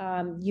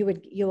you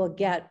will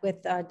get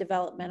with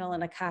developmental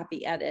and a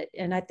copy edit.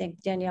 And I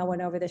think Danielle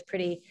went over this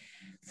pretty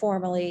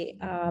formally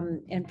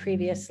in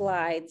previous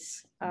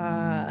slides.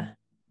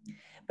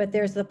 But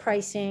there's the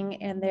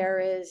pricing, and there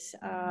is,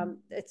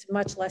 it's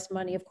much less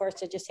money, of course,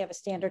 to just have a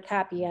standard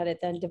copy edit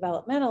than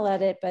developmental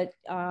edit, but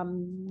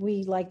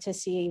we like to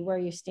see where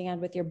you stand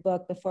with your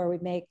book before we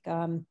make,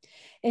 and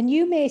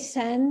you may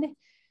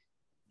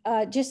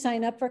just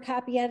sign up for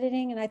copy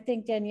editing. And I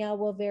think Danielle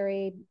will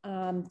very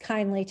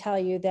kindly tell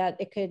you that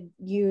it could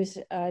use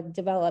a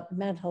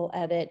developmental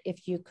edit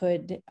if you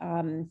could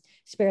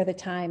spare the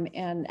time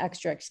and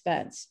extra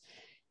expense.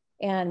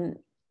 And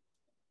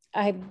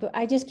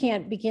I just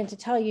can't begin to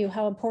tell you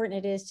how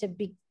important it is to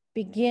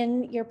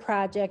begin your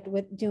project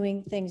with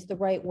doing things the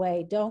right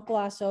way. Don't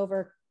gloss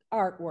over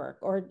artwork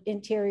or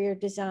interior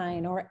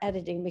design or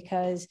editing,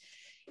 because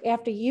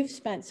after you've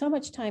spent so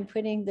much time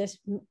putting this,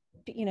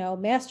 you know,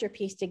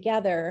 masterpiece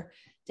together,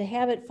 to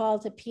have it fall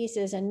to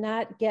pieces and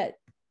not get,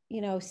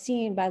 you know,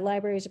 seen by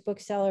libraries or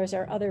booksellers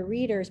or other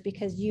readers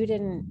because you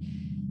didn't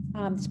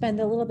spend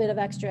a little bit of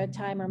extra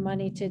time or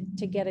money to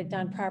get it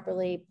done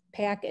properly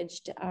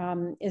packaged,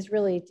 is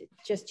really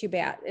just too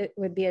bad. It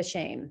would be a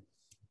shame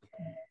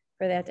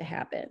for that to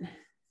happen.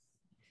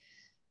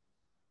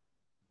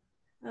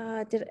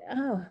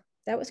 Oh,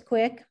 that was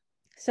quick.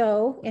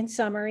 So in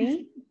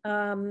summary,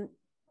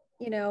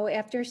 you know,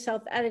 after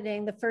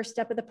self-editing, the first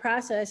step of the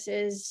process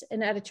is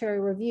an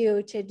editorial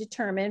review to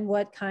determine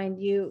what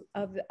kind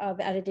of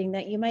editing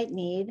that you might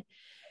need.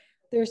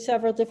 There's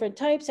several different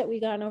types that we've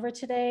gone over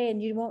today,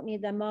 and you won't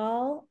need them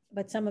all,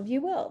 but some of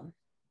you will.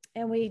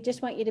 And we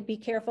just want you to be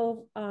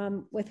careful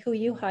with who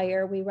you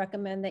hire. We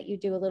recommend that you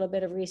do a little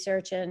bit of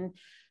research and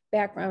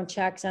background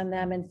checks on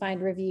them and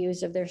find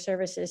reviews of their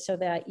services so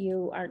that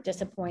you aren't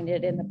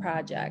disappointed in the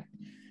project.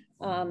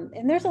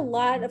 And there's a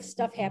lot of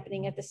stuff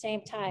happening at the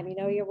same time. You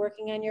know, you're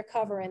working on your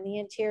cover and the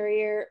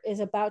interior is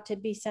about to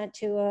be sent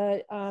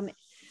to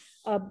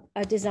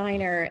a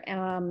designer,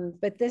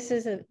 but this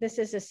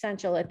is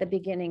essential at the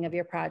beginning of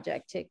your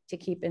project to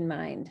keep in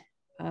mind.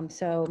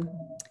 So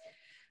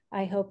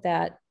I hope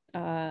that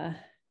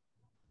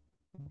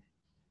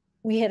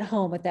we hit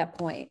home at that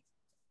point.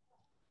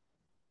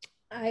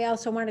 I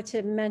also wanted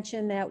to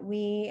mention that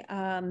we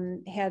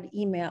had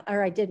email,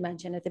 or I did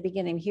mention at the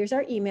beginning, here's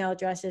our email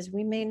addresses.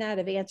 We may not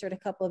have answered a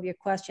couple of your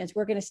questions.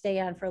 We're going to stay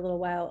on for a little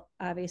while,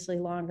 obviously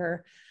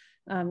longer,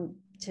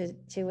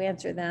 to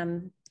answer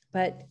them,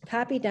 but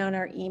copy down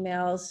our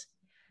emails.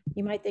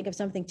 You might think of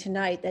something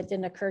tonight that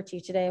didn't occur to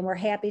you today, and we're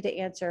happy to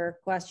answer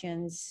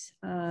questions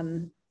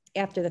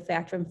after the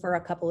fact for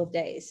a couple of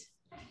days.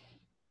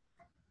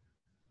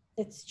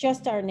 It's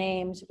just our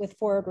names with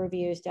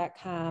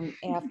forewordreviews.com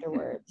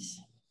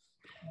afterwards.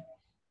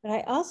 But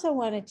I also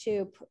wanted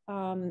to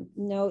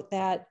note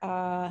that,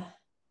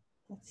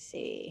 let's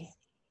see,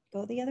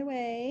 go the other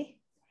way.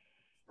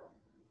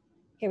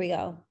 Here we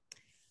go.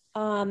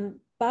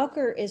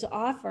 Bowker is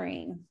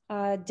offering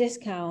a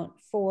discount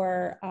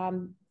for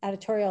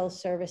editorial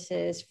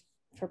services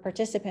for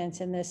participants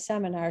in this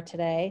seminar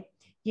today.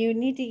 You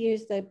need to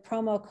use the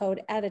promo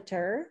code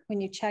editor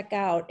when you check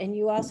out, and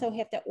you also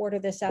have to order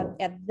this out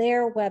at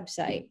their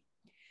website,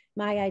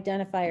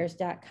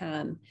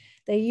 myidentifiers.com.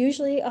 They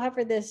usually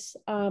offer this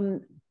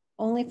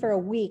only for a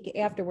week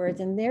afterwards,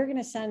 and they're going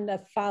to send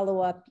a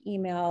follow-up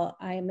email,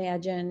 I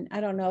imagine.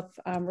 I don't know if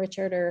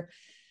Richard or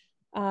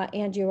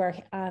Andrew are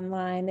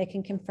online. They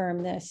can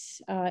confirm this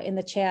in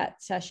the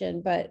chat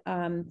session, but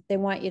they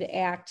want you to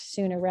act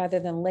sooner rather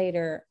than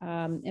later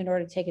in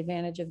order to take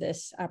advantage of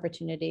this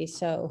opportunity.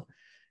 So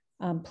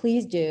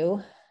please do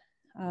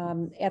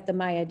at the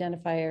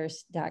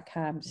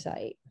myidentifiers.com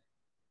site.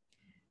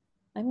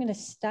 I'm going to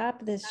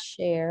stop this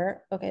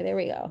share. Okay, there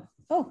we go.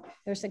 Oh,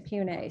 there's some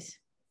Q&As.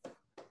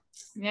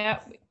 Yeah,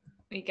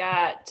 we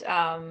got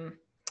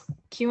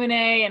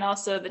Q&A and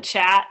also the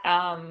chat.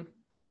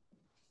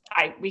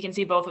 We can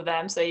see both of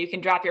them, so you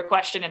can drop your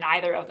question in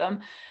either of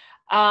them.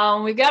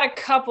 We've got a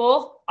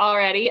couple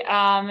already.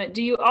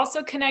 Do you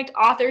also connect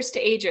authors to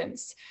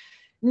agents?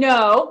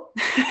 No,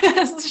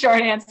 that's the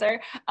short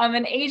answer.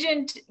 An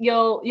agent,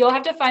 you'll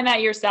have to find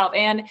that yourself.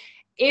 And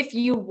if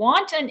you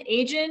want an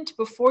agent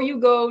before you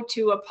go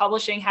to a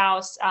publishing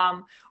house,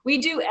 we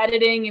do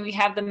editing and we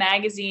have the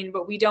magazine,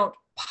 but we don't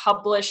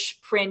publish,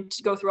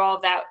 print, go through all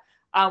of that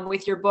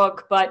with your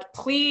book. But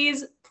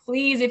please,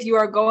 if you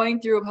are going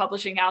through a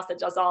publishing house that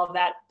does all of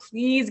that,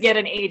 please get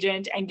an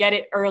agent and get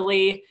it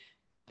early.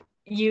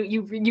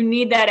 You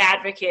need that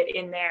advocate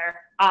in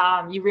there.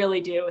 You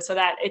really do. So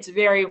that it's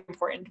very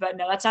important, but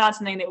no, that's not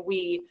something that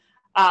we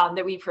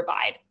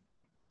provide.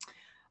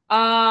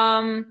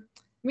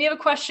 We have a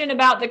question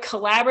about the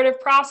collaborative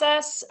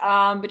process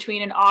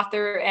between an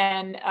author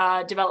and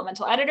a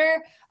developmental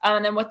editor,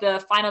 and then what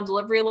the final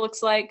delivery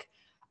looks like.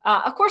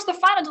 Of course, the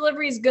final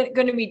delivery is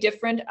going to be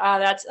different.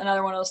 That's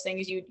another one of those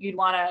things you'd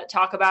want to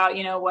talk about,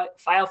 you know, what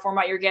file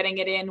format you're getting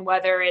it in,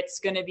 whether it's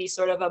going to be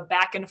sort of a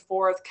back and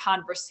forth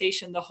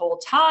conversation the whole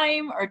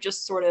time, or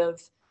just sort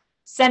of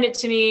send it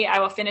to me, I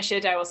will finish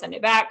it, I will send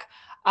it back.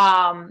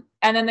 And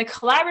then the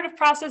collaborative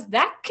process,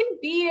 that can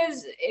be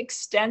as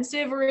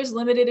extensive or as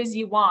limited as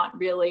you want,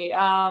 really.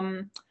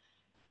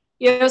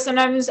 You know,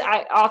 sometimes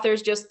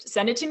authors just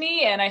send it to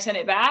me and I send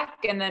it back.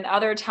 And then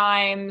other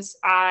times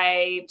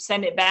I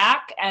send it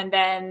back and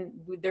then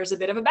there's a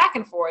bit of a back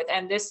and forth.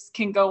 And this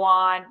can go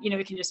on, you know,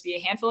 it can just be a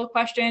handful of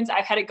questions.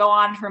 I've had it go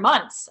on for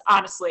months,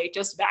 honestly,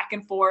 just back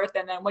and forth.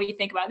 And then what do you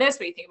think about this? What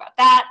do you think about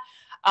that?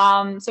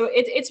 So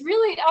it's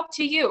really up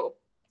to you.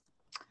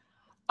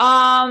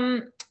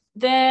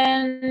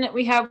 Then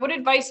we have, what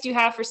advice do you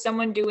have for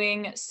someone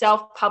doing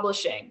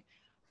self-publishing?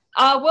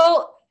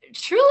 Well,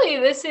 truly,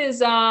 this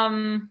is,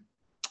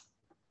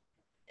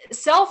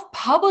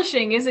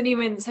 self-publishing isn't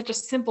even such a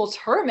simple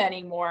term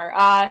anymore,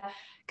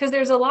 because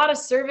there's a lot of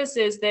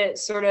services that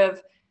sort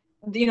of,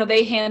 you know,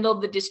 they handle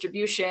the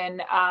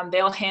distribution,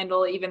 they'll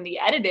handle even the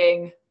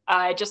editing.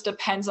 It just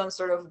depends on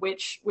sort of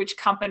which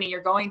company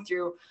you're going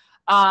through.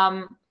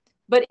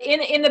 But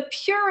in the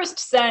purest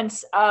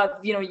sense of,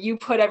 you know, you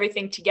put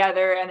everything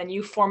together and then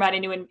you format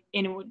it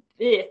into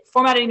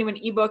an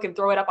ebook and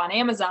throw it up on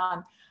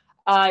Amazon.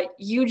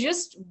 You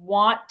just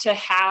want to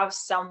have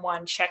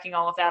someone checking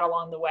all of that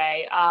along the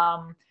way.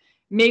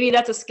 Maybe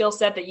that's a skill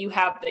set that you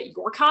have that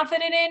you're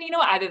confident in, you know,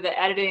 either the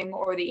editing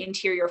or the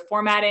interior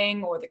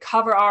formatting or the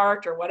cover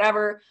art or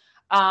whatever.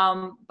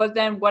 But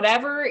then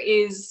whatever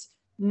is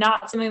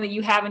not something that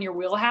you have in your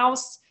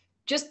wheelhouse,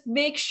 just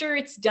make sure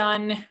it's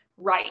done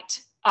right.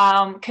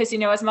 Because, you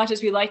know, as much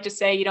as we like to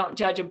say you don't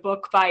judge a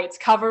book by its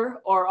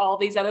cover or all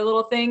these other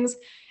little things,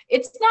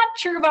 it's not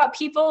true about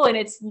people and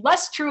it's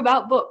less true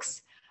about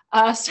books.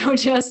 So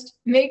just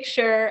make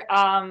sure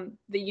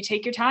that you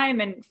take your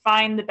time and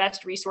find the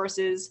best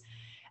resources.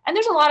 And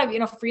there's a lot of, you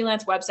know,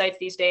 freelance websites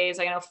these days.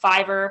 Like, I know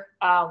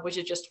Fiverr, which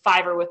is just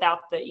Fiverr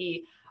without the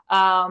E,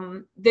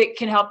 that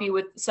can help you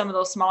with some of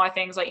those smaller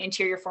things like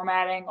interior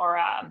formatting, or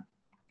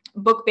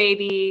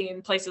BookBaby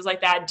and places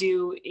like that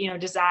do, you know,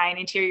 design,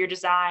 interior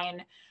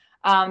design.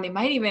 They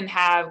might even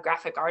have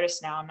graphic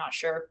artists now, I'm not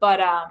sure. But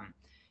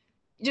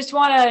you just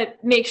want to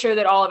make sure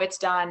that all of it's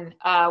done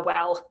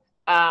well.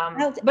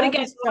 I'll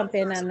just jump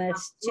in on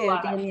this too,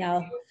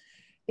 Danielle,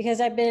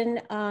 because I've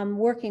been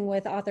working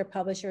with author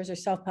publishers or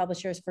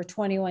self-publishers for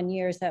 21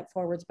 years that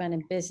Foreword's been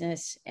in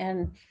business,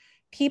 and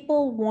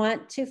people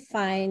want to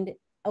find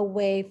a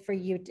way for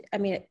you to, I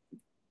mean,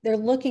 they're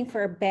looking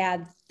for a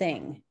bad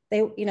thing. They,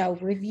 you know,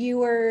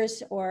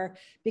 reviewers, or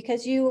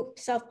because you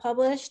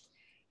self-published,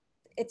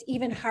 it's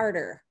even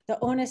harder. The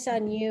onus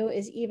on you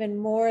is even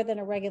more than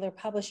a regular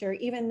publisher,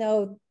 even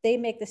though they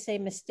make the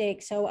same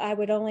mistake. So I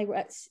would only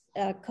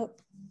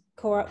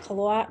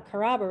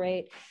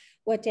corroborate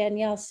what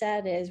Danielle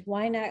said is,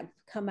 why not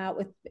come out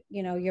with,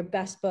 you know, your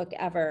best book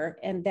ever?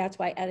 And that's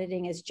why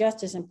editing is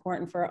just as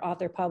important for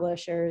author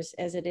publishers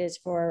as it is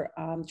for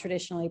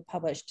traditionally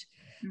published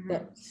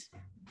books.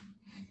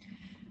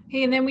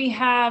 Okay, and then we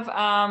have,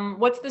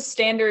 what's the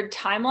standard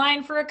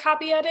timeline for a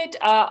copy edit?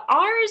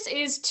 Ours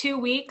is 2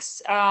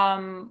 weeks,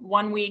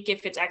 1 week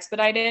if it's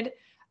expedited.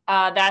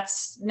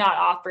 That's not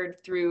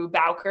offered through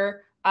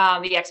Bowker,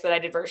 the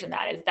expedited version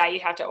that you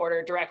have to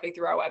order directly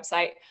through our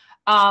website.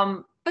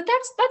 But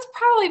that's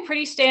probably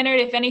pretty standard.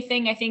 If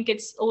anything, I think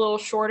it's a little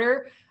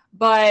shorter,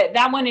 but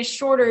that one is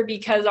shorter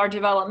because our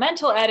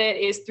developmental edit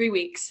is 3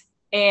 weeks.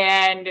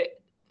 And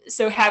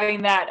so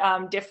having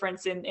that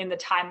difference in the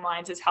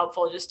timelines is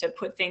helpful, just to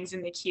put things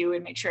in the queue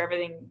and make sure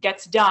everything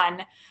gets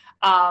done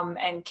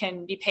and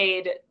can be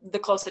paid the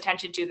close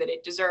attention to that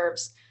it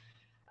deserves.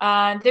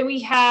 Then we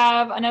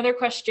have another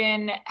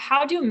question.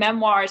 How do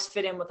memoirs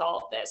fit in with all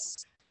of this?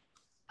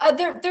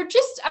 They're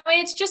just, I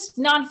mean, it's just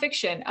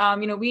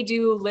nonfiction. You know, we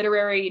do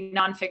literary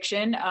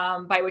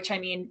nonfiction, by which I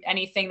mean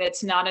anything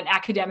that's not an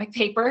academic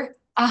paper.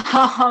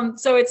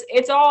 So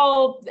it's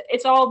all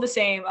the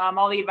same.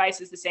 All the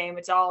advice is the same.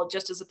 It's all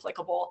just as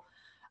applicable.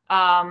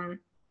 And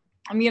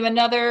we have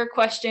another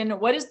question.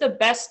 What is the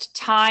best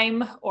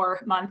time, or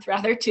month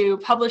rather, to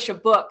publish a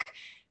book?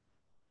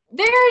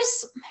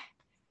 There's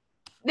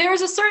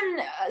a certain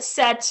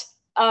set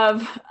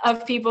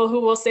of people who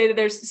will say that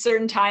there's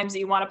certain times that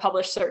you want to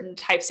publish certain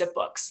types of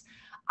books.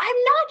 I'm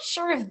not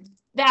sure if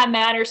that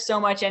matters so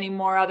much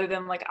anymore, other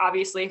than, like,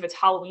 obviously if it's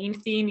Halloween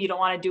theme, you don't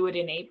want to do it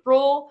in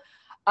April.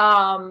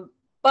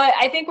 But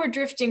I think we're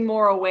drifting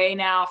more away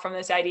now from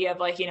this idea of,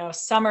 like, you know,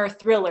 summer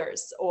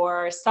thrillers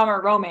or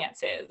summer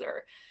romances,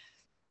 or,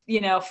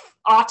 you know,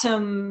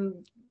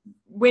 autumn,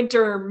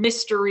 winter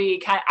mystery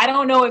kind. I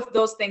don't know if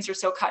those things are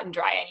so cut and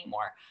dry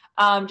anymore.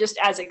 Just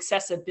as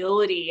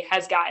accessibility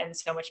has gotten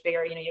so much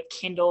bigger, you know, you have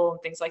Kindle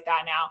and things like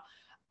that now.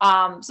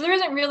 So there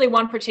isn't really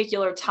one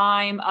particular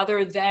time,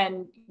 other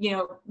than, you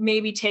know,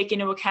 maybe take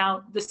into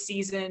account the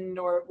season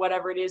or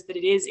whatever it is that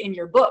it is in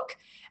your book.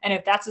 And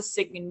if that's a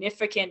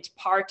significant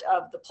part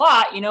of the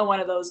plot, you know, one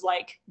of those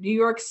like New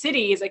York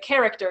City is a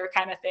character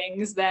kind of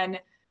things, then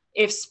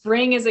if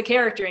spring is a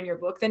character in your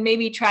book, then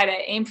maybe try to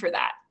aim for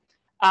that,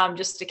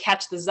 just to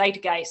catch the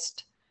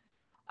zeitgeist.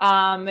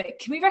 Can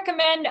we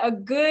recommend a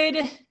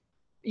good,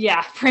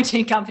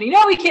 printing company?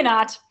 No, we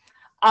cannot.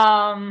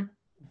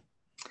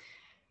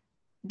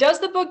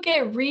 Does the book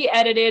get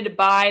re-edited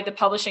by the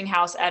publishing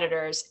house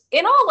editors?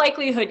 In all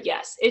likelihood,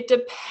 yes. It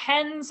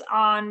depends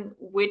on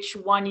which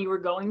one you were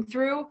going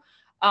through.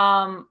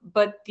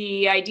 But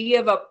the idea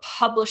of a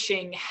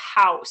publishing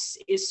house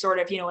is sort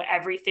of,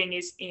 everything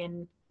is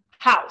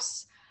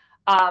in-house.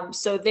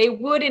 So they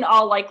would, in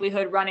all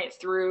likelihood, run it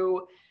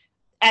through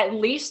at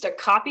least a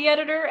copy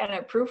editor and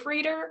a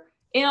proofreader,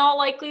 in all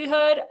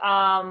likelihood.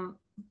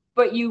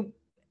 But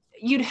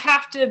you'd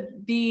have to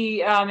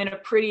be in a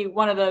pretty,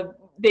 one of the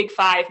big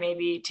five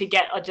maybe, to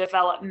get a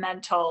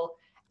developmental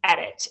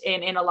edit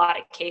in a lot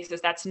of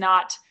cases. That's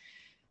not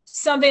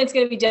something that's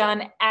going to be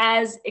done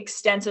as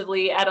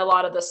extensively at a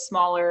lot of the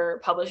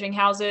smaller publishing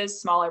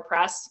houses, smaller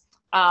press.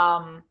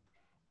 But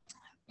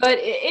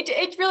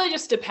it really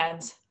just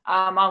depends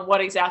on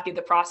what exactly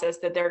the process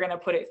that they're going to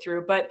put it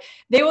through. But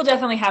they will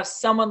definitely have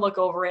someone look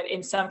over it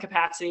in some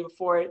capacity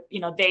before,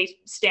 they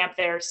stamp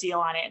their seal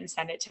on it and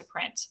send it to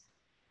print.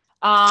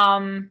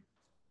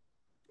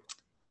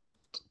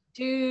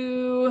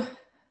 Do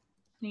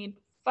need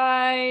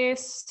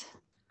advice?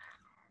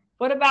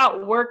 What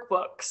about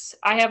workbooks?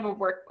 I have a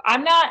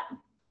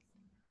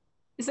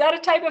is that a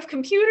type of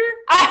computer?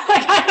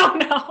 I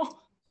don't know.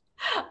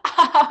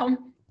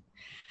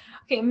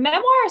 Okay,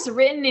 memoirs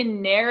written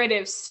in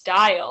narrative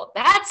style.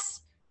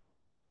 That's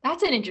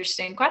an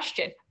interesting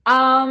question.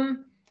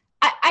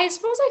 I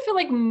suppose I feel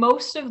like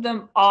most of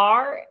them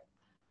are.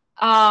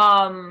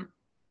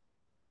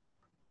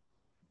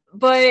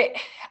 But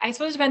I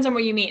suppose it depends on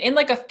what you mean. In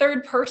like a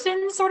third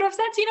person sort of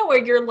sense, where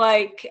you're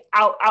like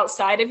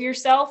outside of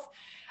yourself.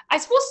 I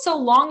suppose so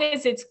long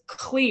as it's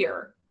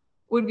clear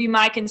would be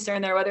my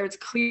concern there, whether it's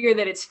clear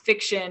that it's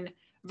fiction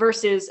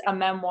versus a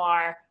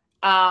memoir,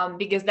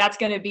 because that's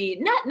going to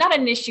be not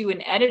an issue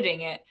in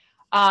editing it.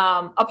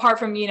 Apart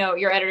from,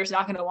 your editor's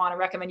not going to want to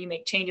recommend you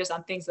make changes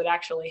on things that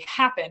actually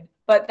happen.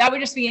 But that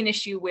would just be an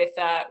issue with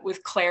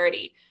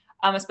clarity,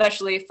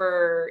 especially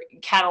for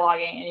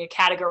cataloging and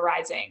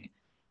categorizing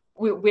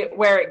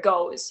where it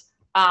goes,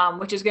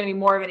 which is going to be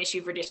more of an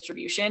issue for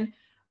distribution.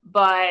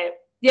 But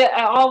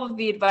yeah, all of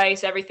the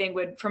advice, everything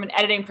would, from an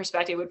editing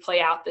perspective, would play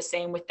out the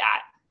same with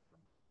that.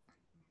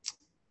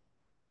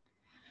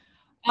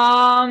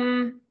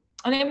 And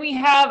then we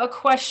have a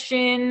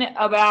question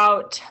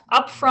about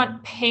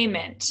upfront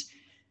payment.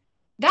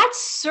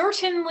 That's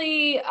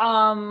certainly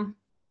a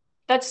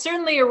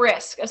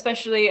risk,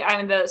 especially,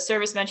 the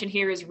service mentioned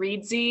here is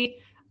Readsy.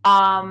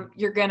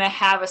 You're going to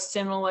have a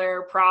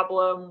similar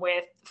problem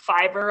with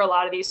Fiverr, a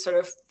lot of these sort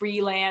of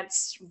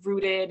freelance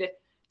rooted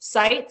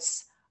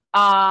sites.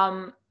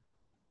 But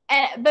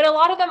a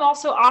lot of them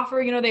also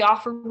offer, they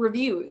offer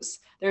reviews.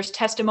 There's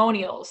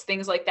testimonials,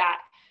 things like that.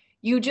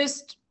 You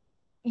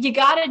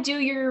got to do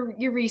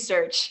your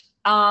research.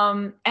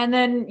 And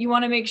then you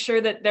want to make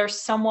sure that there's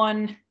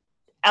someone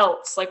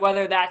else, like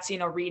whether that's,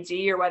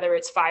 Readsy or whether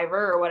it's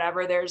Fiverr or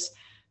whatever, there's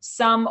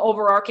some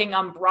overarching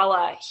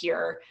umbrella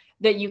here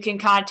that you can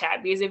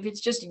contact, because if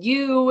it's just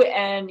you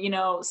and,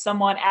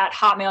 someone at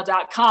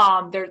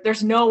hotmail.com,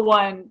 there's no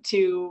one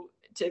to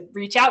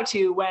reach out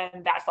to when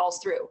that falls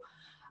through.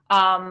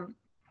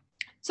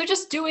 So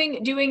just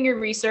doing your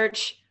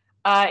research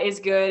is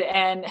good.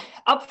 And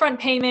upfront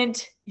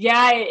payment,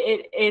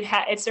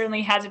 it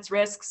certainly has its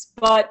risks,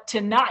 but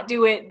to not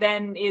do it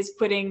then is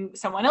putting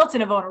someone else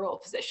in a vulnerable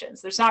position.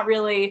 So there's not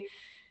really,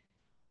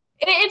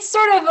 it's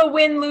sort of a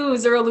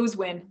win-lose or a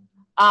lose-win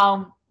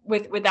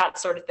with that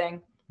sort of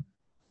thing.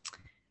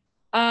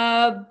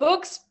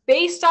 Books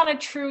based on a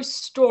true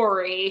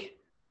story,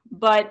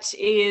 but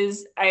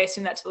I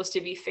assume that's supposed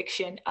to be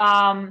fiction.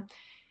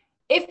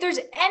 If there's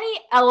any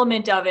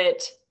element of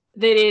it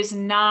that is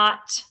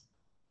not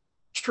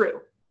true,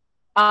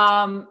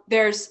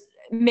 there's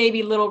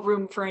maybe little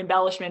room for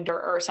embellishment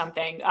or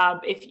something.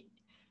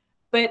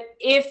 But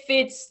if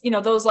it's,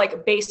 those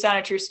like based on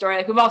a true story,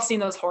 like we've all seen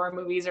those horror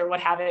movies or what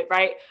have it,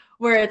 right?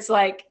 Where it's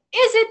like,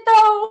 is it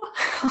though?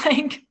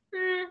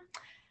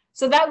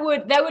 So that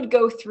would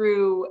go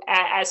through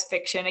as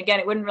fiction. Again,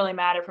 it wouldn't really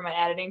matter from an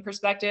editing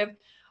perspective,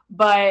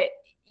 but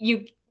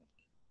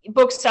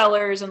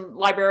booksellers and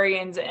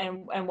librarians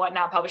and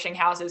whatnot, publishing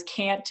houses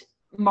can't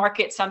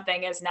market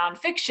something as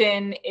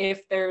nonfiction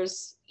if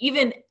there's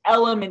even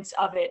elements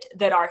of it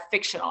that are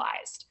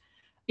fictionalized,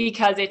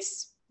 because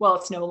it's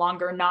no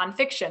longer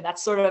nonfiction.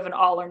 That's sort of an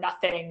all or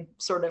nothing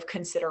sort of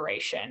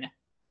consideration.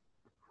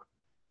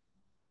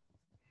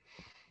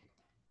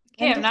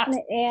 Okay, I'm not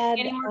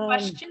any more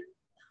questions.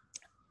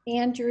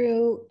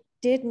 Andrew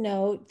did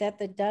note that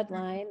the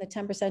deadline, the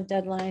 10%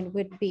 deadline,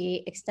 would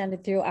be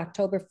extended through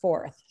October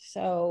 4th.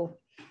 So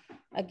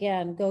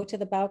again, go to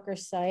the Bowker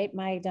site,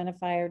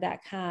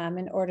 myidentifier.com,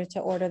 in order to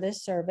order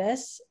this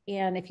service.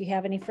 And if you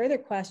have any further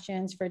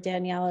questions for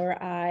Danielle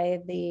or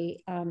I, the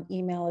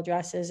email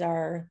addresses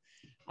are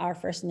our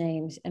first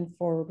names and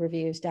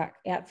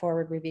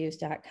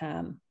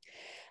forwardreviews.com.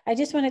 I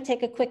just want to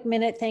take a quick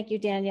minute. Thank you,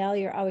 Danielle.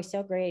 You're always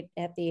so great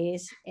at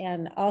these.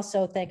 And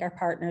also thank our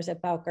partners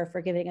at Bowker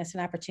for giving us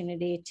an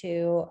opportunity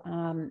to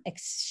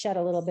shed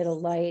a little bit of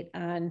light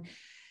on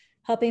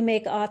helping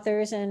make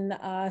authors and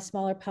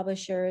smaller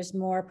publishers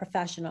more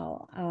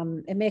professional.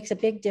 It makes a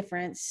big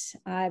difference.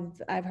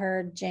 I've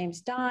heard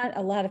James Daunt,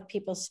 a lot of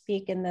people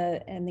speak in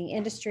the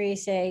industry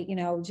say, you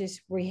know,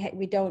 just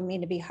we don't mean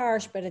to be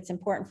harsh, but it's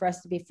important for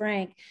us to be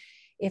frank.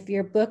 If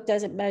your book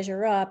doesn't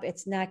measure up,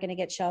 it's not going to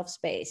get shelf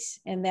space.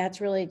 And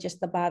that's really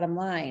just the bottom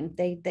line.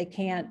 They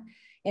can't,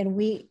 and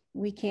we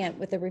can't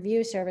with the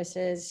review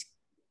services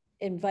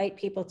invite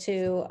people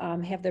to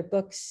have their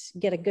books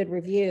get a good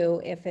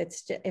review if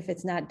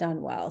it's not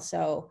done well.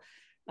 So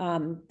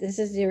this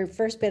is your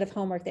first bit of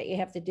homework that you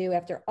have to do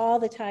after all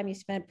the time you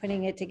spent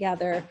putting it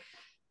together.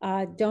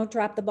 Don't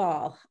drop the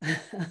ball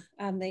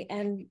on the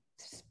end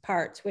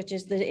parts, which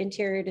is the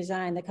interior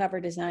design, the cover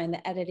design,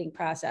 the editing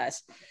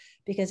process,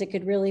 because it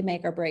could really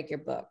make or break your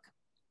book.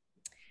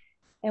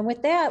 And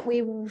with that,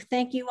 we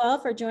thank you all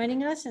for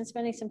joining us and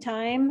spending some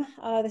time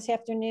this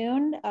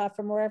afternoon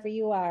from wherever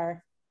you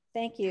are.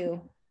 Thank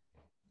you.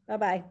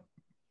 Bye-bye.